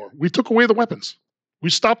them anymore. We took away the weapons. We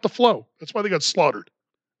stopped the flow. That's why they got slaughtered.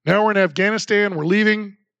 Now we're in Afghanistan. We're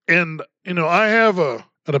leaving. And, I have an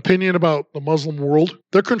opinion about the Muslim world.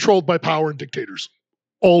 They're controlled by power and dictators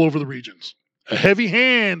all over the regions. A heavy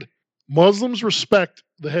hand. Muslims respect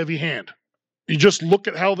the heavy hand. You just look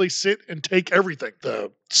at how they sit and take everything.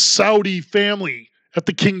 The Saudi family at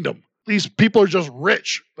the kingdom. These people are just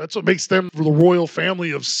rich. That's what makes them the royal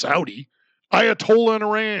family of Saudi. Ayatollah in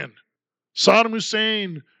Iran. Saddam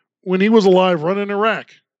Hussein, when he was alive, running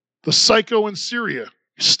Iraq. The psycho in Syria,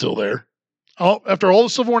 he's still there. After all the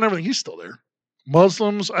civil war and everything, he's still there.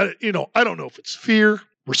 Muslims, I don't know if it's fear,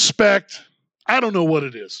 respect. I don't know what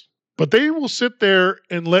it is. But they will sit there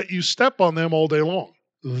and let you step on them all day long.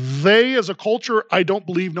 They, as a culture, I don't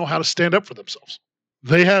believe know how to stand up for themselves.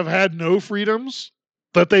 They have had no freedoms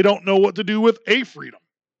that they don't know what to do with a freedom.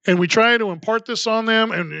 And we try to impart this on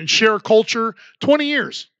them and share culture 20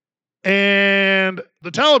 years. And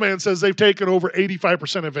the Taliban says they've taken over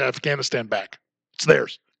 85% of Afghanistan back. It's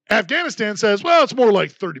theirs. Afghanistan says, well, it's more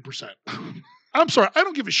like 30%. I'm sorry, I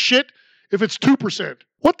don't give a shit if it's 2%.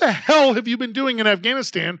 What the hell have you been doing in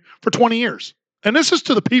Afghanistan for 20 years? And this is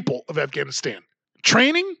to the people of Afghanistan.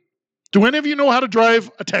 Training? Do any of you know how to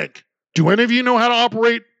drive a tank? Do any of you know how to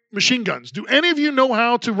operate machine guns? Do any of you know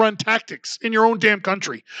how to run tactics in your own damn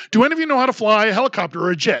country? Do any of you know how to fly a helicopter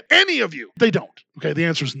or a jet? Any of you? They don't. Okay, the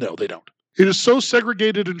answer is no, they don't. It is so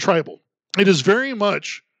segregated and tribal. It is very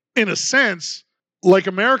much, in a sense, like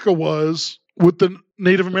America was with the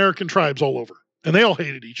Native American tribes all over. And they all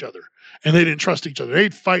hated each other. And they didn't trust each other.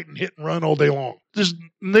 They'd fight and hit and run all day long. There's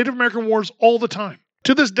Native American wars all the time.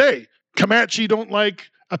 To this day, Comanche don't like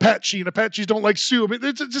Apache and Apaches don't like Sioux. I mean,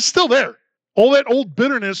 it's just still there. All that old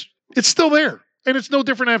bitterness, it's still there. And it's no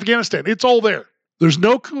different in Afghanistan. It's all there. There's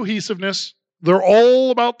no cohesiveness. They're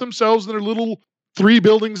all about themselves in their little 3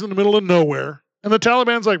 buildings in the middle of nowhere. And the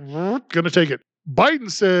Taliban's like, going to take it. Biden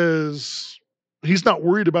says he's not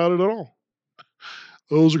worried about it at all.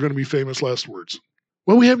 Those are going to be famous last words.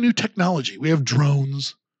 Well, we have new technology. We have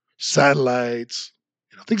drones, satellites,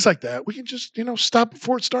 things like that. We can just, stop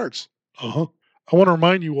before it starts. I want to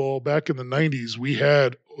remind you all, back in the 90s, we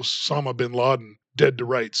had Osama bin Laden dead to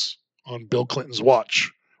rights on Bill Clinton's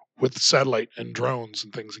watch with satellite and drones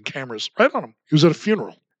and things and cameras right on him. He was at a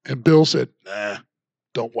funeral. And Bill said, nah,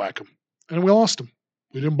 don't whack him. And we lost him.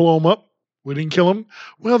 We didn't blow him up. We didn't kill him.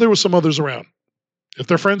 Well, there were some others around. If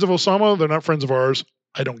they're friends of Osama, they're not friends of ours.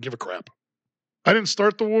 I don't give a crap. I didn't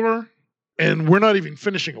start the war, and we're not even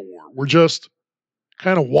finishing a war. We're just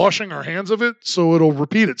kind of washing our hands of it so it'll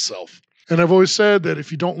repeat itself. And I've always said that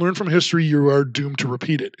if you don't learn from history, you are doomed to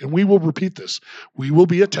repeat it. And we will repeat this. We will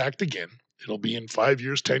be attacked again. It'll be in 5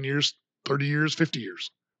 years, 10 years, 30 years, 50 years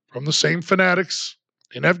from the same fanatics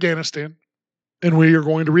in Afghanistan. And we are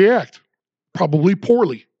going to react, probably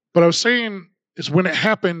poorly. But I was saying is when it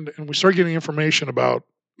happened and we started getting information about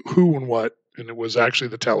who and what, and it was actually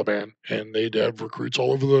the Taliban, and they'd have recruits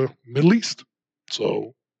all over the Middle East.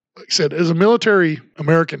 So, like I said, as a military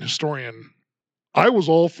American historian, I was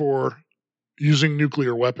all for using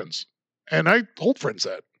nuclear weapons. And I told friends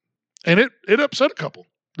that. And it upset a couple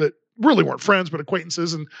that really weren't friends, but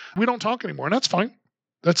acquaintances, and we don't talk anymore. And that's fine.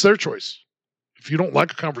 That's their choice. If you don't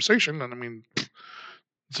like a conversation, then I mean,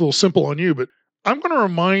 it's a little simple on you. But I'm going to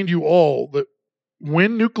remind you all that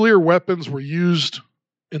when nuclear weapons were used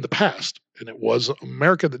in the past, and it was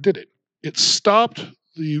America that did it, it stopped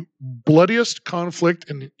the bloodiest conflict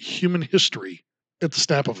in human history at the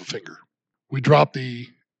snap of a finger. We dropped the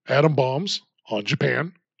atom bombs on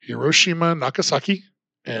Japan, Hiroshima, Nagasaki,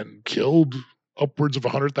 and killed upwards of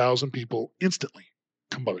 100,000 people instantly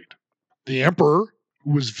combined. The emperor,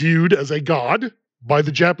 who was viewed as a god by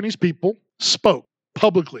the Japanese people, spoke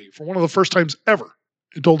publicly for one of the first times ever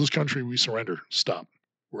and told his country, we surrender. Stop.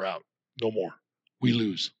 We're out. No more. We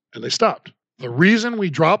lose. And they stopped. The reason we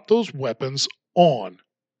dropped those weapons on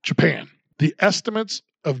Japan, the estimates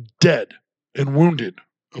of dead and wounded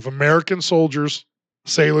of American soldiers,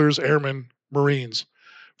 sailors, airmen, Marines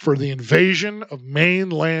for the invasion of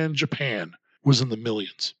mainland Japan was in the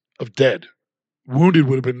millions of dead. Wounded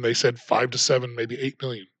would have been, they said, 5 to 7, maybe 8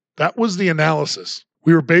 million. That was the analysis.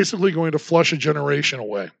 We were basically going to flush a generation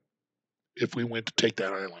away if we went to take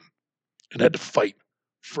that island and had to fight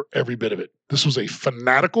for every bit of it. This was a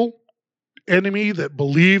fanatical enemy that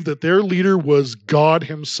believed that their leader was God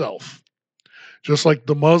himself. Just like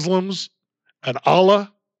the Muslims and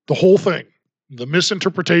Allah, the whole thing. The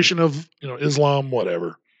misinterpretation of Islam,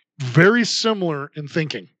 whatever. Very similar in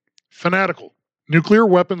thinking. Fanatical. Nuclear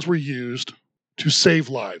weapons were used to save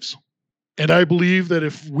lives. And I believe that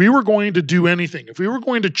if we were going to do anything, if we were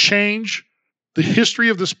going to change the history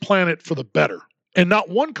of this planet for the better, and not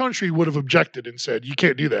one country would have objected and said, you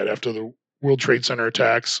can't do that after the World Trade Center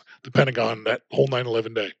attacks, the Pentagon, that whole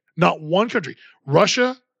 9/11 day. Not one country.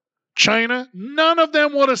 Russia, China, none of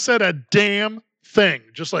them would have said a damn thing.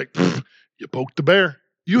 Just like, you poked the bear.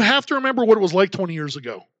 You have to remember what it was like 20 years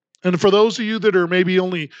ago. And for those of you that are maybe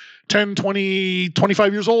only 10, 20,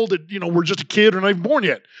 25 years old, that, we're just a kid or not even born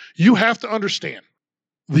yet, you have to understand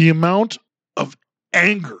the amount of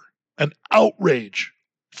anger and outrage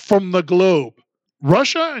from the globe.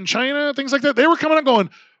 Russia and China, things like that, they were coming out going,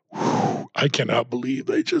 I cannot believe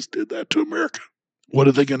they just did that to America. What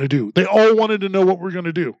are they going to do? They all wanted to know what we're going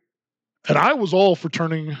to do. And I was all for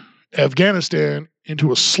turning Afghanistan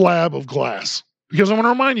into a slab of glass. Because I want to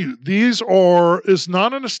remind you, it's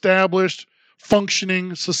not an established,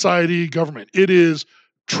 functioning society government. It is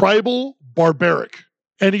tribal, barbaric.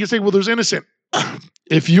 And you can say, well, there's innocent.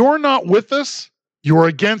 If you're not with us, you're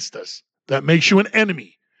against us. That makes you an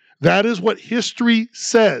enemy. That is what history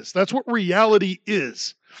says. That's what reality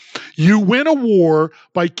is. You win a war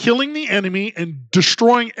by killing the enemy and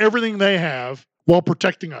destroying everything they have while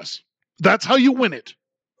protecting us. That's how you win it.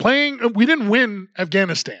 We didn't win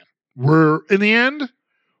Afghanistan. In the end,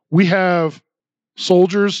 we have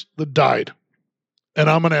soldiers that died. And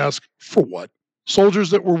I'm going to ask, for what? Soldiers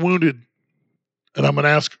that were wounded. And I'm going to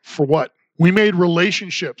ask, for what? We made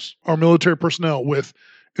relationships, our military personnel, with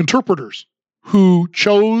interpreters who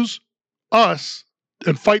chose us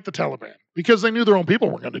and fight the Taliban because they knew their own people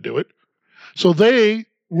weren't going to do it. So they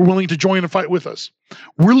were willing to join and fight with us.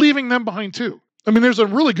 We're leaving them behind too. I mean, there's a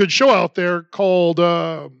really good show out there called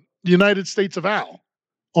United States of Al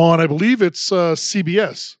on, I believe it's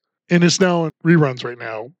CBS, and it's now in reruns right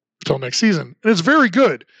now until next season. And it's very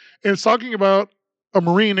good. And it's talking about a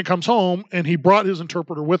Marine that comes home and he brought his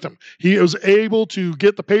interpreter with him. He was able to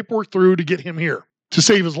get the paperwork through to get him here to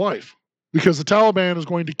save his life because the Taliban is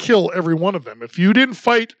going to kill every one of them. If you didn't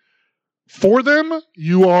fight for them,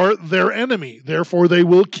 you are their enemy. Therefore, they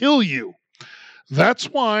will kill you. That's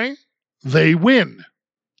why they win.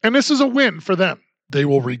 And this is a win for them. They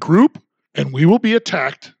will regroup and we will be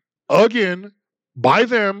attacked again by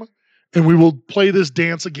them and we will play this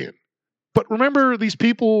dance again. But remember these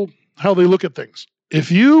people, how they look at things.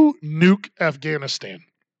 If you nuke Afghanistan,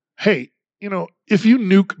 hey, if you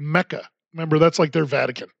nuke Mecca, remember that's like their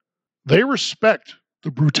Vatican. They respect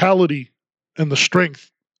the brutality and the strength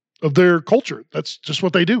of their culture. That's just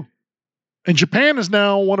what they do. And Japan is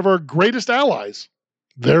now one of our greatest allies.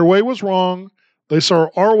 Their way was wrong. They saw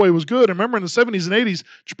our way was good. And remember in the 70s and 80s,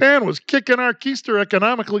 Japan was kicking our keister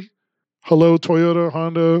economically. Hello, Toyota,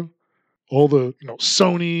 Honda, all the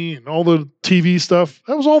Sony and all the TV stuff.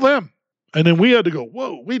 That was all them. And then we had to go,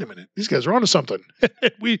 whoa, wait a minute. These guys are onto something.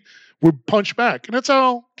 we would punch back. And that's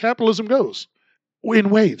how capitalism goes, in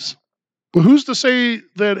waves. But who's to say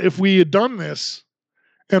that if we had done this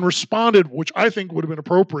and responded, which I think would have been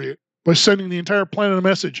appropriate, by sending the entire planet a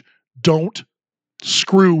message, don't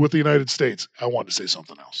screw with the United States. I wanted to say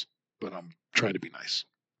something else, but I'm trying to be nice.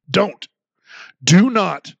 Do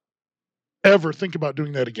not ever think about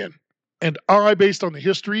doing that again. And based on the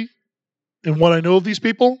history and what I know of these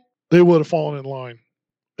people, they would have fallen in line.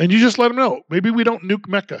 And you just let them know. Maybe we don't nuke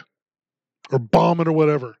Mecca or bomb it or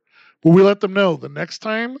whatever. But we let them know the next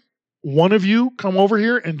time one of you come over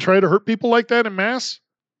here and try to hurt people like that en masse,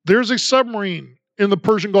 there's a submarine in the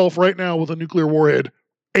Persian Gulf right now with a nuclear warhead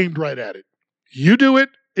aimed right at it. You do it,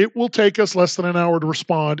 it will take us less than an hour to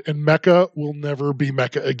respond, and Mecca will never be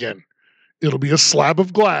Mecca again. It'll be a slab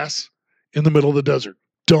of glass in the middle of the desert.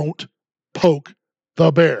 Don't poke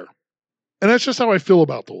the bear. And that's just how I feel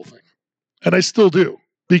about the whole thing. And I still do,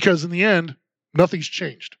 because in the end, nothing's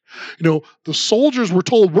changed. The soldiers were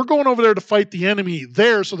told, we're going over there to fight the enemy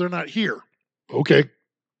there so they're not here. Okay.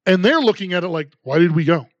 And they're looking at it like, why did we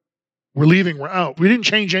go? We're leaving, we're out. We didn't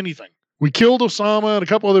change anything. We killed Osama and a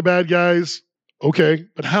couple other bad guys. Okay,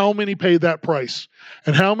 but how many paid that price?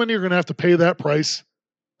 And how many are going to have to pay that price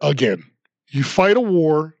again? You fight a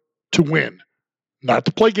war to win, not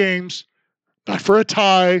to play games, not for a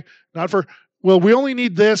tie, not for, we only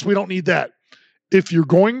need this, we don't need that. If you're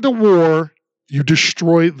going to war, you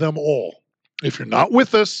destroy them all. If you're not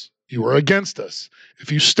with us, you are against us.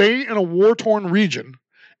 If you stay in a war-torn region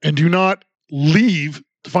and do not leave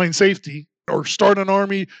to find safety or start an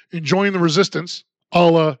army and join the resistance, a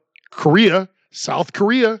la Korea, South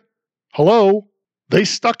Korea, hello, they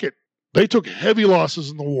stuck it. They took heavy losses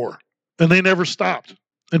in the war, and they never stopped.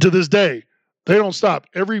 And to this day, they don't stop.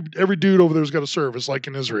 Every dude over there's got to serve. It's like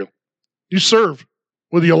in Israel. You serve,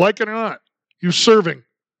 whether you like it or not. You're serving,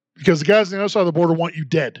 because the guys on the other side of the border want you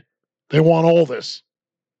dead. They want all this.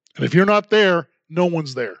 And if you're not there, no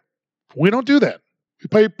one's there. We don't do that. We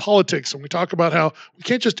play politics, and we talk about how we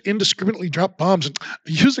can't just indiscriminately drop bombs. And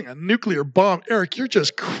using a nuclear bomb, Eric, you're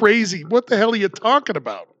just crazy. What the hell are you talking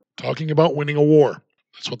about? Talking about winning a war.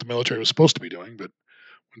 That's what the military was supposed to be doing, but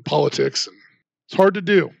in politics, and it's hard to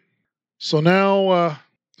do. So now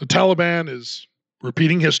the Taliban is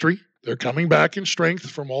repeating history. They're coming back in strength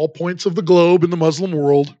from all points of the globe in the Muslim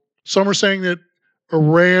world. Some are saying that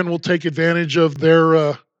Iran will take advantage of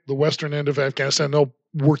the western end of Afghanistan. They'll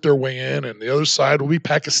work their way in, and the other side will be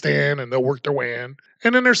Pakistan, and they'll work their way in.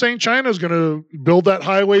 And then they're saying China's going to build that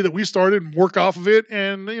highway that we started and work off of it,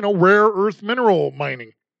 and rare earth mineral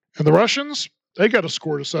mining. And the Russians, they got a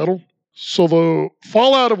score to settle. So the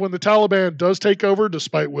fallout of when the Taliban does take over,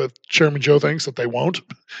 despite what Chairman Joe thinks that they won't,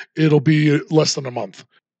 it'll be less than a month.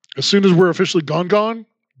 As soon as we're officially gone,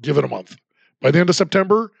 give it a month. By the end of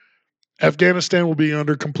September, Afghanistan will be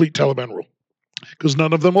under complete Taliban rule, because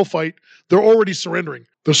none of them will fight. They're already surrendering.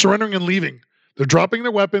 They're surrendering and leaving. They're dropping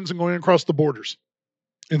their weapons and going across the borders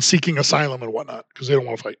and seeking asylum and whatnot, because they don't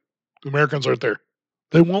want to fight. The Americans aren't there.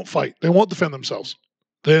 They won't fight. They won't defend themselves.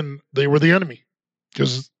 Then they were the enemy,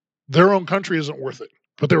 because their own country isn't worth it.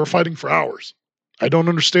 But they were fighting for ours. I don't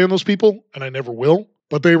understand those people, and I never will,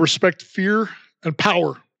 but they respect fear and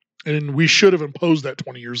power, and we should have imposed that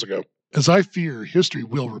 20 years ago. As I fear, history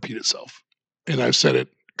will repeat itself. And I've said it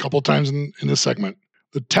a couple of times in this segment.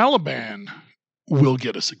 The Taliban will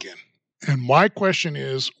get us again. And my question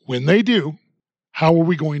is, when they do, how are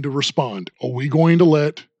we going to respond? Are we going to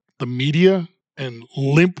let the media and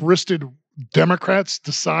limp-wristed Democrats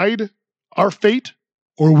decide our fate?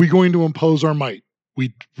 Or are we going to impose our might?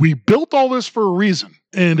 We built all this for a reason.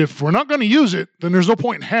 And if we're not going to use it, then there's no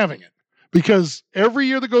point in having it. Because every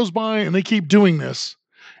year that goes by and they keep doing this,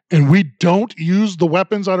 and we don't use the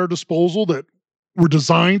weapons at our disposal that were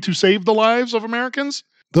designed to save the lives of Americans,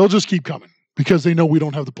 they'll just keep coming because they know we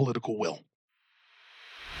don't have the political will.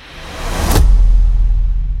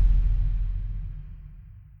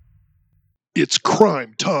 It's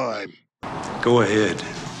crime time. Go ahead.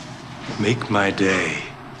 Make my day.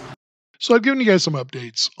 So I've given you guys some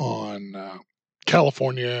updates on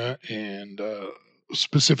California and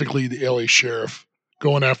specifically the LA sheriff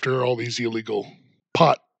going after all these illegal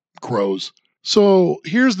pot grows. So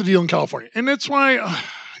here's the deal in California. And that's why,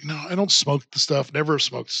 I don't smoke the stuff, never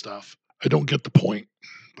smoked the stuff. I don't get the point,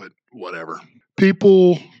 but whatever.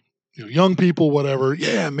 People, young people, whatever.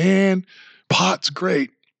 Yeah, man, pot's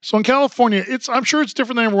great. So in California, I'm sure it's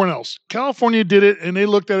different than everyone else. California did it, and they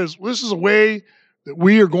looked at it as, this is a way that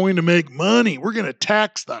we are going to make money. We're going to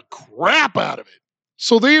tax the crap out of it.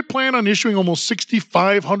 So they had planned on issuing almost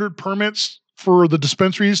 6,500 permits for the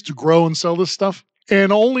dispensaries to grow and sell this stuff.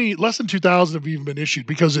 And only less than 2,000 have even been issued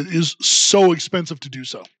because it is so expensive to do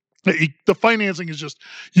so. The financing is just,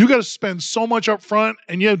 you got to spend so much up front,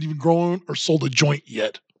 and you haven't even grown or sold a joint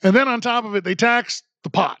yet. And then on top of it, they tax the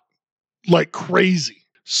pot like crazy.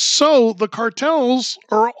 So the cartels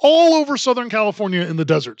are all over Southern California in the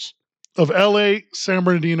deserts of LA, San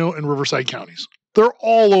Bernardino, and Riverside counties. They're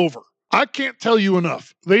all over. I can't tell you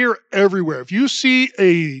enough. They are everywhere. If you see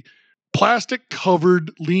a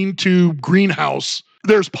plastic-covered lean-to greenhouse,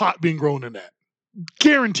 there's pot being grown in that.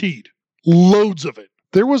 Guaranteed. Loads of it.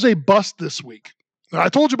 There was a bust this week. I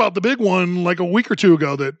told you about the big one like a week or two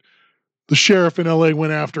ago that the sheriff in LA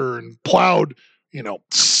went after and plowed,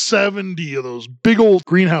 70 of those big old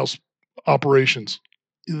greenhouse operations.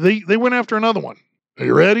 They went after another one. Are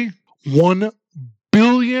you ready? $1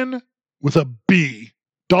 billion with a B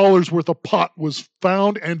dollars worth of pot was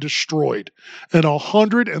found and destroyed, and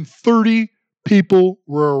 130 people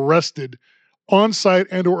were arrested on site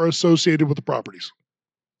and or associated with the properties.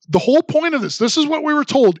 The whole point of this is what we were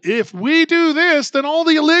told. If we do this, then all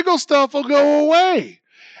the illegal stuff will go away.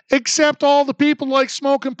 Except all the people like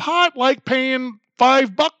smoking pot like paying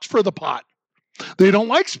 $5 for the pot. They don't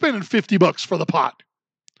like spending $50 for the pot.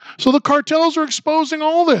 So the cartels are exposing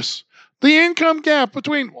all this. The income gap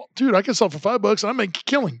between, dude, I can sell for $5 and I make a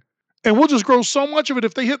killing. And we'll just grow so much of it.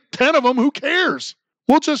 If they hit 10 of them, who cares?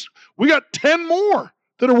 We got 10 more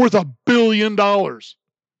that are worth $1 billion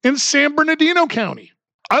in San Bernardino County.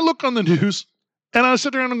 I look on the news and I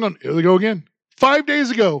sit there and I'm going, here they go again. 5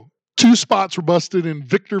 days ago, 2 spots were busted in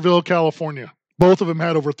Victorville, California. Both of them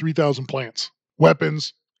had over 3,000 plants,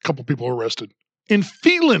 weapons, a couple people arrested. In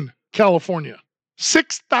Phelan, California,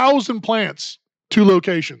 6,000 plants, 2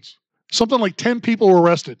 locations. Something like 10 people were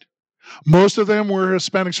arrested. Most of them were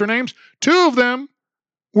Hispanic surnames. 2 of them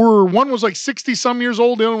one was like 60 some years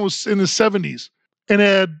old, the other one was in his 70s and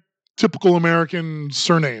had typical American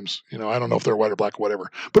surnames. I don't know if they're white or black or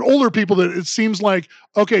whatever, but older people that it seems like,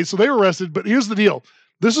 okay, so they were arrested, but here's the deal.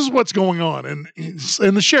 This is what's going on. And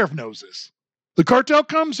the sheriff knows this. The cartel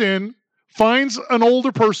comes in, finds an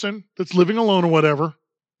older person that's living alone or whatever,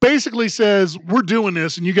 basically says, we're doing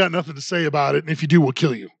this and you got nothing to say about it. And if you do, we'll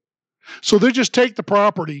kill you. So they just take the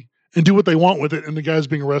property and do what they want with it. And the guy's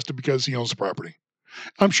being arrested because he owns the property.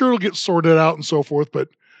 I'm sure it'll get sorted out and so forth, but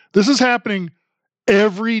this is happening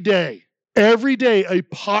every day. Every day,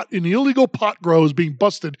 an illegal pot grow is being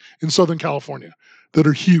busted in Southern California that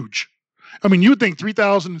are huge. I mean, you would think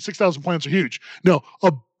 3,000 and 6,000 plants are huge. No,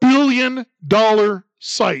 $1 billion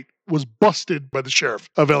site was busted by the sheriff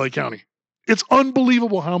of LA County. It's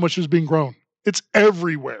unbelievable how much is being grown. It's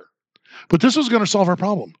everywhere. But this was going to solve our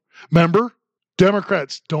problem. Remember,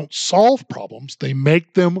 Democrats don't solve problems. They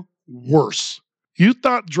make them worse. You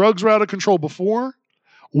thought drugs were out of control before?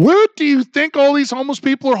 What do you think all these homeless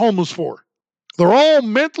people are homeless for? They're all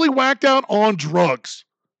mentally whacked out on drugs.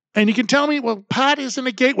 And you can tell me, well, pot isn't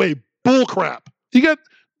a gateway. Bullcrap. You got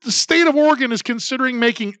the state of Oregon is considering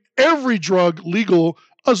making every drug legal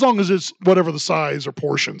as long as it's whatever the size or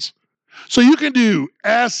portions. So you can do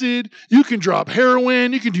acid, you can drop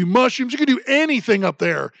heroin, you can do mushrooms, you can do anything up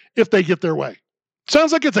there if they get their way.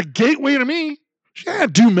 Sounds like it's a gateway to me. Yeah,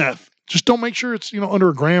 do meth. Just don't make sure it's, under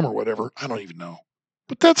a gram or whatever. I don't even know.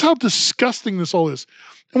 But that's how disgusting this all is.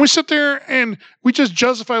 And we sit there and we just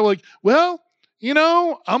justify like, well,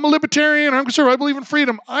 I'm a libertarian, I'm conservative, I believe in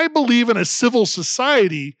freedom. I believe in a civil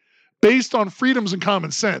society based on freedoms and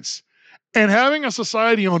common sense. And having a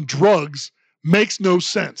society on drugs makes no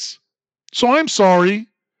sense. So I'm sorry,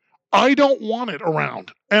 I don't want it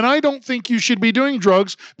around. And I don't think you should be doing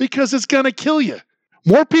drugs because it's going to kill you.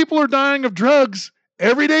 More people are dying of drugs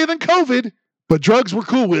every day than COVID, but drugs we're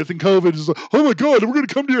cool with, and COVID is like, oh my God, we're going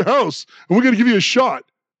to come to your house and we're going to give you a shot.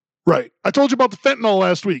 Right. I told you about the fentanyl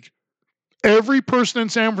last week. Every person in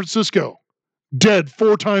San Francisco dead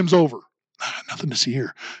 4 times over. Nothing to see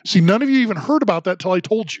here. See, none of you even heard about that till I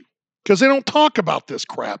told you because they don't talk about this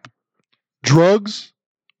crap. Drugs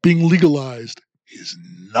being legalized is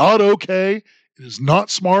not okay. It is not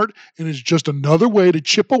smart. It is just another way to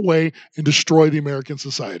chip away and destroy the American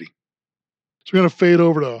society. So we're going to fade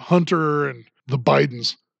over to Hunter and the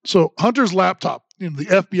Bidens. So Hunter's laptop. the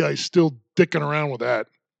FBI is still dicking around with that.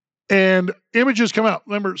 And images come out.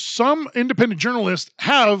 Remember, some independent journalists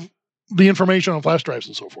have the information on flash drives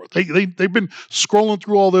and so forth. They've been scrolling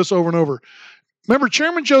through all this over and over. Remember,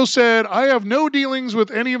 Chairman Joe said, I have no dealings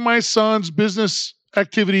with any of my son's business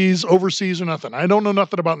activities overseas or nothing. I don't know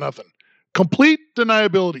nothing about nothing. Complete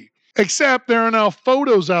deniability. Except there are now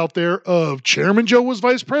photos out there of Chairman Joe was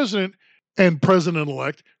vice president and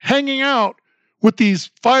president-elect hanging out with these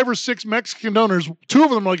 5 or 6 Mexican donors. 2 of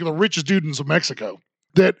them are like the richest dudes of Mexico,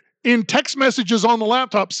 that in text messages on the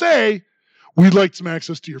laptop say, we'd like some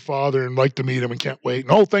access to your father and like to meet him and can't wait.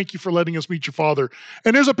 And thank you for letting us meet your father.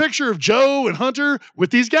 And there's a picture of Joe and Hunter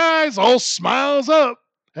with these guys all smiles up,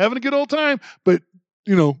 having a good old time. But,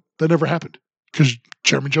 that never happened because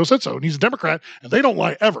Chairman Joe said so. And he's a Democrat and they don't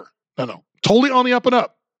lie ever. No. Totally on the up and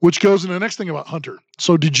up, which goes into the next thing about Hunter.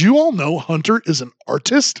 So did you all know Hunter is an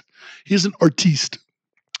artist? He's an artiste.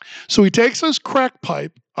 So he takes his crack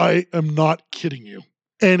pipe. I am not kidding you.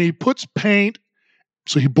 And he puts paint.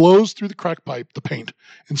 So he blows through the crack pipe, the paint,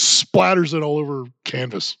 and splatters it all over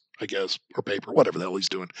canvas, I guess, or paper, whatever the hell he's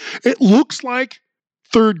doing. It looks like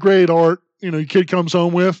 3rd grade art, your kid comes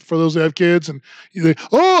home with, for those that have kids, and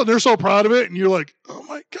they're so proud of it, and you're like, oh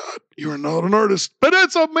my God, you're not an artist. But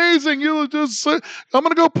it's amazing. I'm going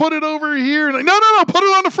to go put it over here. And no, put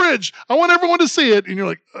it on the fridge. I want everyone to see it. And you're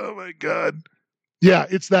like, oh my God. Yeah,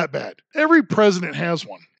 it's that bad. Every president has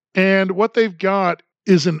one. And what they've got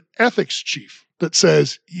is an ethics chief that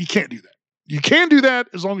says, you can't do that. You can do that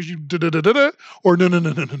as long as you da-da-da-da-da, or no.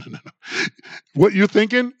 What you're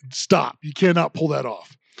thinking, stop. You cannot pull that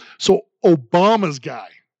off. So Obama's guy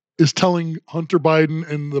is telling Hunter Biden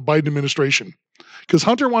and the Biden administration, because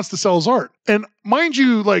Hunter wants to sell his art. And mind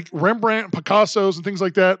you, like Rembrandt and Picasso's and things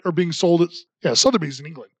like that are being sold at Sotheby's in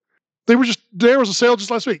England. There was a sale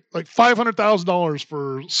just last week, like $500,000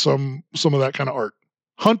 for some of that kind of art.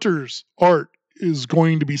 Hunter's art is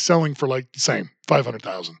going to be selling for like the same,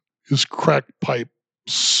 $500,000. His crack pipe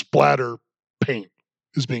splatter paint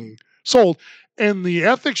is being sold. And the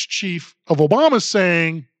ethics chief of Obama is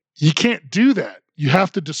saying, you can't do that. You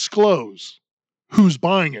have to disclose who's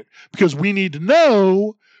buying it, because we need to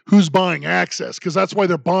know who's buying access, because that's why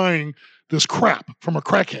they're buying this crap from a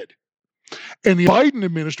crackhead. And the Biden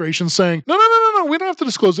administration saying, no, we don't have to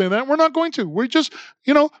disclose any of that. We're not going to. We just,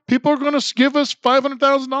 people are going to give us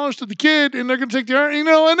 $500,000 to the kid, and they're going to take the art, and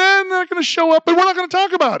then they're going to show up, and we're not going to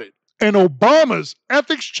talk about it. And Obama's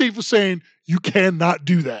ethics chief is saying, you cannot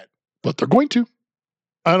do that. But they're going to.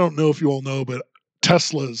 I don't know if you all know, but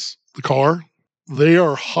Tesla's, the car, they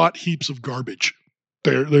are hot heaps of garbage.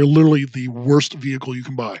 They're literally the worst vehicle you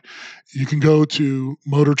can buy. You can go to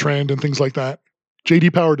Motor Trend and things like that. J.D.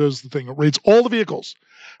 Power does the thing. It rates all the vehicles.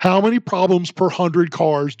 How many problems per 100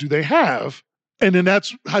 cars do they have? And then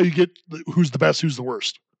that's how you get who's the best, who's the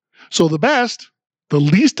worst. So the best, the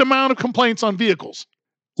least amount of complaints on vehicles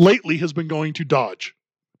lately has been going to Dodge,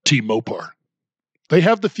 T-Mopar. They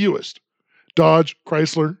have the fewest. Dodge,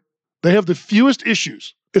 Chrysler, they have the fewest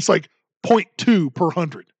issues. It's like 0.2 per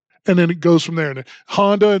 100. And then it goes from there. And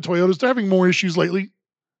Honda and Toyotas, they're having more issues lately,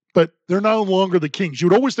 but they're no longer the kings. You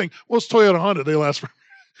would always think, well, it's Toyota, Honda, they last forever.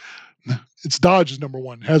 No, it's Dodge is number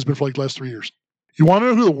one, has been for like the last 3 years. You want to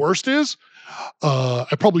know who the worst is? I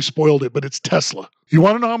probably spoiled it, but it's Tesla. You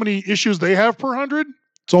want to know how many issues they have per 100?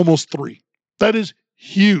 It's almost 3. That is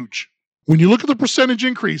huge. When you look at the percentage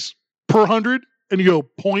increase per 100 and you go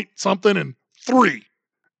point something and 3.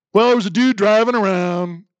 Well, there was a dude driving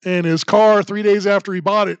around and his car 3 days after he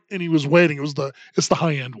bought it, and he was waiting. It's the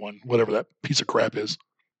high-end one, whatever that piece of crap is.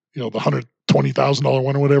 The $120,000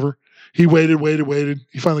 one or whatever. He waited.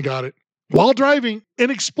 He finally got it. While driving,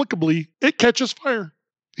 inexplicably, it catches fire.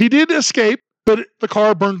 He did escape, but the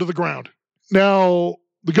car burned to the ground. Now,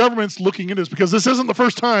 the government's looking into this because this isn't the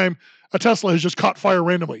first time a Tesla has just caught fire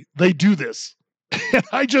randomly. They do this. And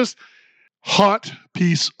hot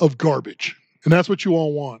piece of garbage. And that's what you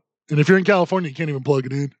all want. And if you're in California, you can't even plug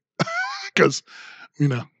it in because,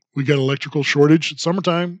 we got electrical shortage. It's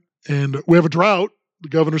summertime and we have a drought. The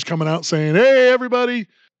governor's coming out saying, hey, everybody,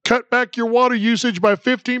 cut back your water usage by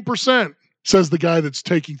 15%, says the guy that's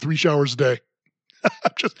taking 3 showers a day.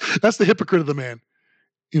 That's the hypocrite of the man.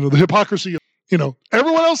 The hypocrisy of,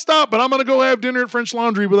 everyone else stop, but I'm going to go have dinner at French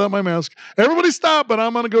Laundry without my mask. Everybody stop, but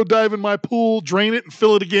I'm going to go dive in my pool, drain it and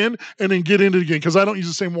fill it again, and then get in it again because I don't use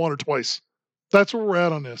the same water twice. That's where we're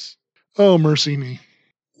at on this. Oh, mercy me.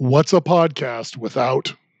 What's a podcast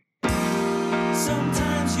without?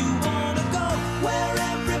 Sometimes you want to go where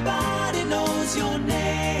everybody knows your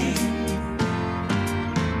name.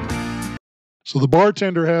 So the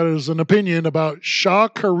bartender has an opinion about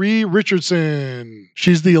Sha'Carri Richardson.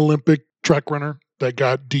 She's the Olympic track runner. that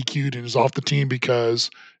got DQ'd and is off the team because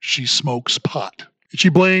she smokes pot. She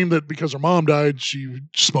blamed that because her mom died, she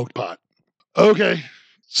smoked pot. Okay,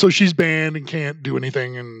 so she's banned and can't do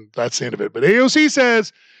anything, and that's the end of it. But AOC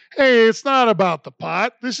says, hey, it's not about the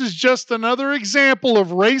pot. This is just another example of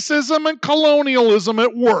racism and colonialism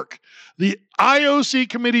at work. The IOC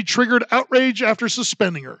committee triggered outrage after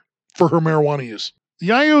suspending her for her marijuana use. The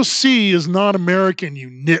IOC is not American, you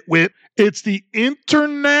nitwit. It's the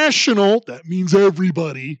International, that means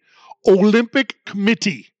everybody, Olympic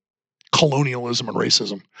Committee. Colonialism and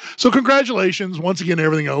racism. So congratulations. Once again,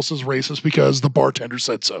 everything else is racist because the bartender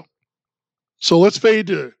said so. So let's fade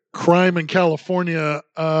to crime in California.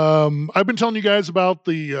 I've been telling you guys about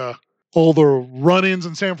the all the run-ins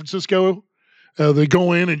in San Francisco. They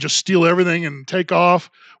go in and just steal everything and take off.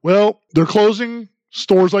 Well, they're closing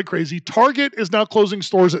stores like crazy. Target is now closing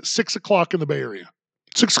stores at 6 o'clock in the Bay Area.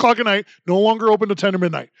 6 o'clock at night, no longer open to 10 or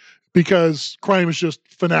midnight. Because crime is just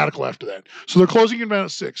fanatical after that. So they're closing it down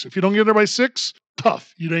at 6. If you don't get there by 6,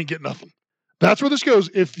 tough. You ain't get nothing. That's where this goes.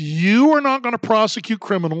 If you are not going to prosecute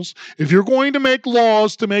criminals, if you're going to make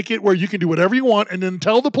laws to make it where you can do whatever you want and then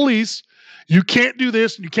tell the police you can't do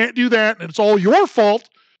this and you can't do that and it's all your fault,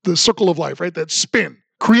 the circle of life, right? That spin.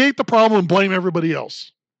 Create the problem and blame everybody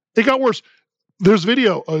else. It got worse. There's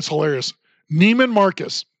video. Oh, it's hilarious. Neiman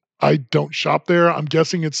Marcus. I don't shop there. I'm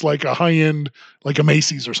guessing it's like a high-end, like a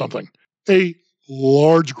Macy's or something. A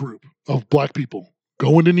large group of black people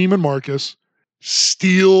go into Neiman Marcus,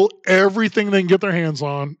 steal everything they can get their hands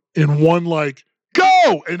on in one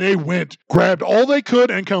go! And they went, grabbed all they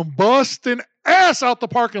could and come busting ass out the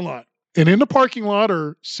parking lot. And in the parking lot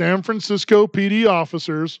are San Francisco PD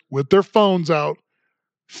officers with their phones out,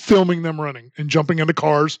 filming them running and jumping into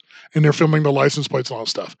cars, and they're filming the license plates and all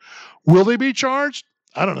that stuff. Will they be charged?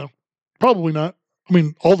 I don't know. Probably not. I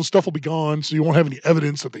mean, all the stuff will be gone, so you won't have any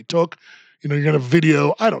evidence that they took. You're going to have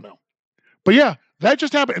video. I don't know. But yeah, that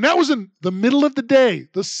just happened. And that was in the middle of the day.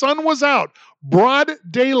 The sun was out. Broad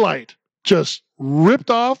daylight. Just ripped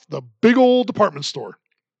off the big old department store.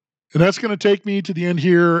 And that's going to take me to the end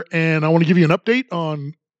here. And I want to give you an update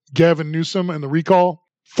on Gavin Newsom and the recall.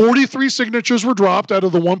 43 signatures were dropped out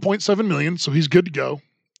of the 1.7 million, so he's good to go.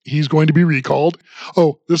 He's going to be recalled.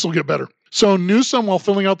 Oh, this will get better. So Newsom, while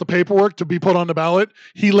filling out the paperwork to be put on the ballot,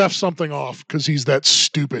 he left something off because he's that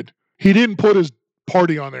stupid. He didn't put his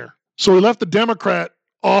party on there. So he left the Democrat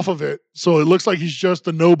off of it. So it looks like he's just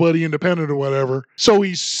a nobody independent or whatever. So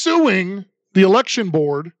he's suing the election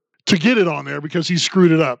board to get it on there because he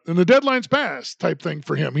screwed it up. And the deadline's passed type thing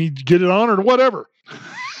for him. He'd get it on or whatever.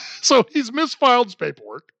 So he's misfiled his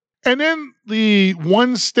paperwork. And then the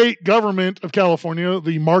one state government of California,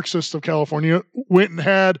 the Marxists of California, went and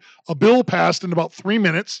had a bill passed in about 3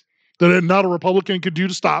 minutes that not a Republican could do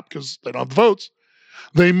to stop because they don't have the votes.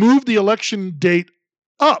 They moved the election date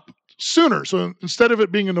up sooner. So instead of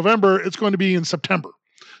it being in November, it's going to be in September.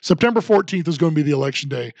 September 14th is going to be the election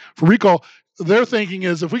day for recall. Their thinking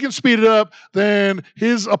is if we can speed it up, then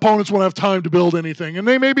his opponents won't have time to build anything. And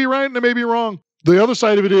they may be right and they may be wrong. The other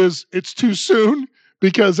side of it is it's too soon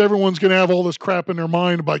because everyone's going to have all this crap in their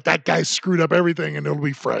mind like that guy screwed up everything and it'll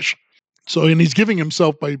be fresh. So, and he's giving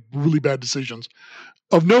himself by really bad decisions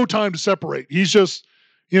of no time to separate. He's just,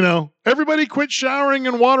 everybody quit showering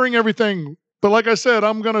and watering everything. But like I said,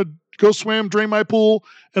 I'm going to go swim, drain my pool,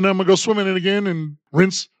 and I'm going to go swim in it again and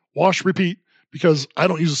rinse, wash, repeat because I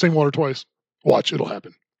don't use the same water twice. Watch, it'll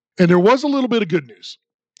happen. And there was a little bit of good news.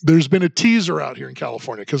 There's been a teaser out here in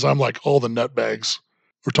California because I'm like all the nutbags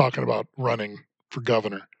we're talking about running for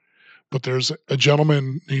governor. But there's a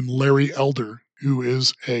gentleman named Larry Elder who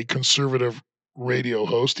is a conservative radio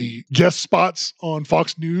host. He guest spots on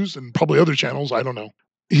Fox News and probably other channels. I don't know.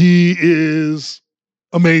 He is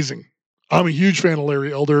amazing. I'm a huge fan of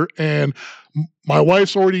Larry Elder, and my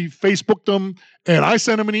wife's already Facebooked him, and I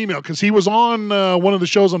sent him an email because he was on one of the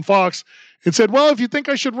shows on Fox and said, well, if you think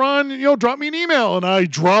I should run, drop me an email. And I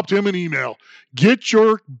dropped him an email. Get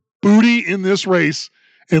your booty in this race,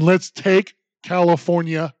 and let's take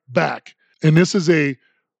California back. And this is a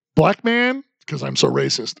black man, because I'm so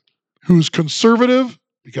racist, who's conservative,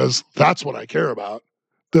 because that's what I care about,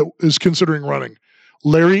 that is considering running.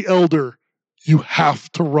 Larry Elder, you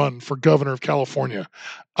have to run for governor of California.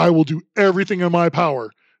 I will do everything in my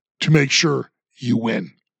power to make sure you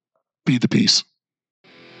win. Be the peace.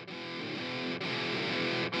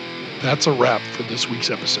 That's a wrap for this week's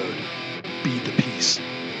episode. Be the peace.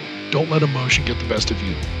 Don't let emotion get the best of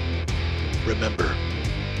you. Remember,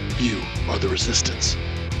 you are the resistance.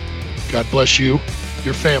 God bless you,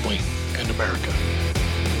 your family, and America.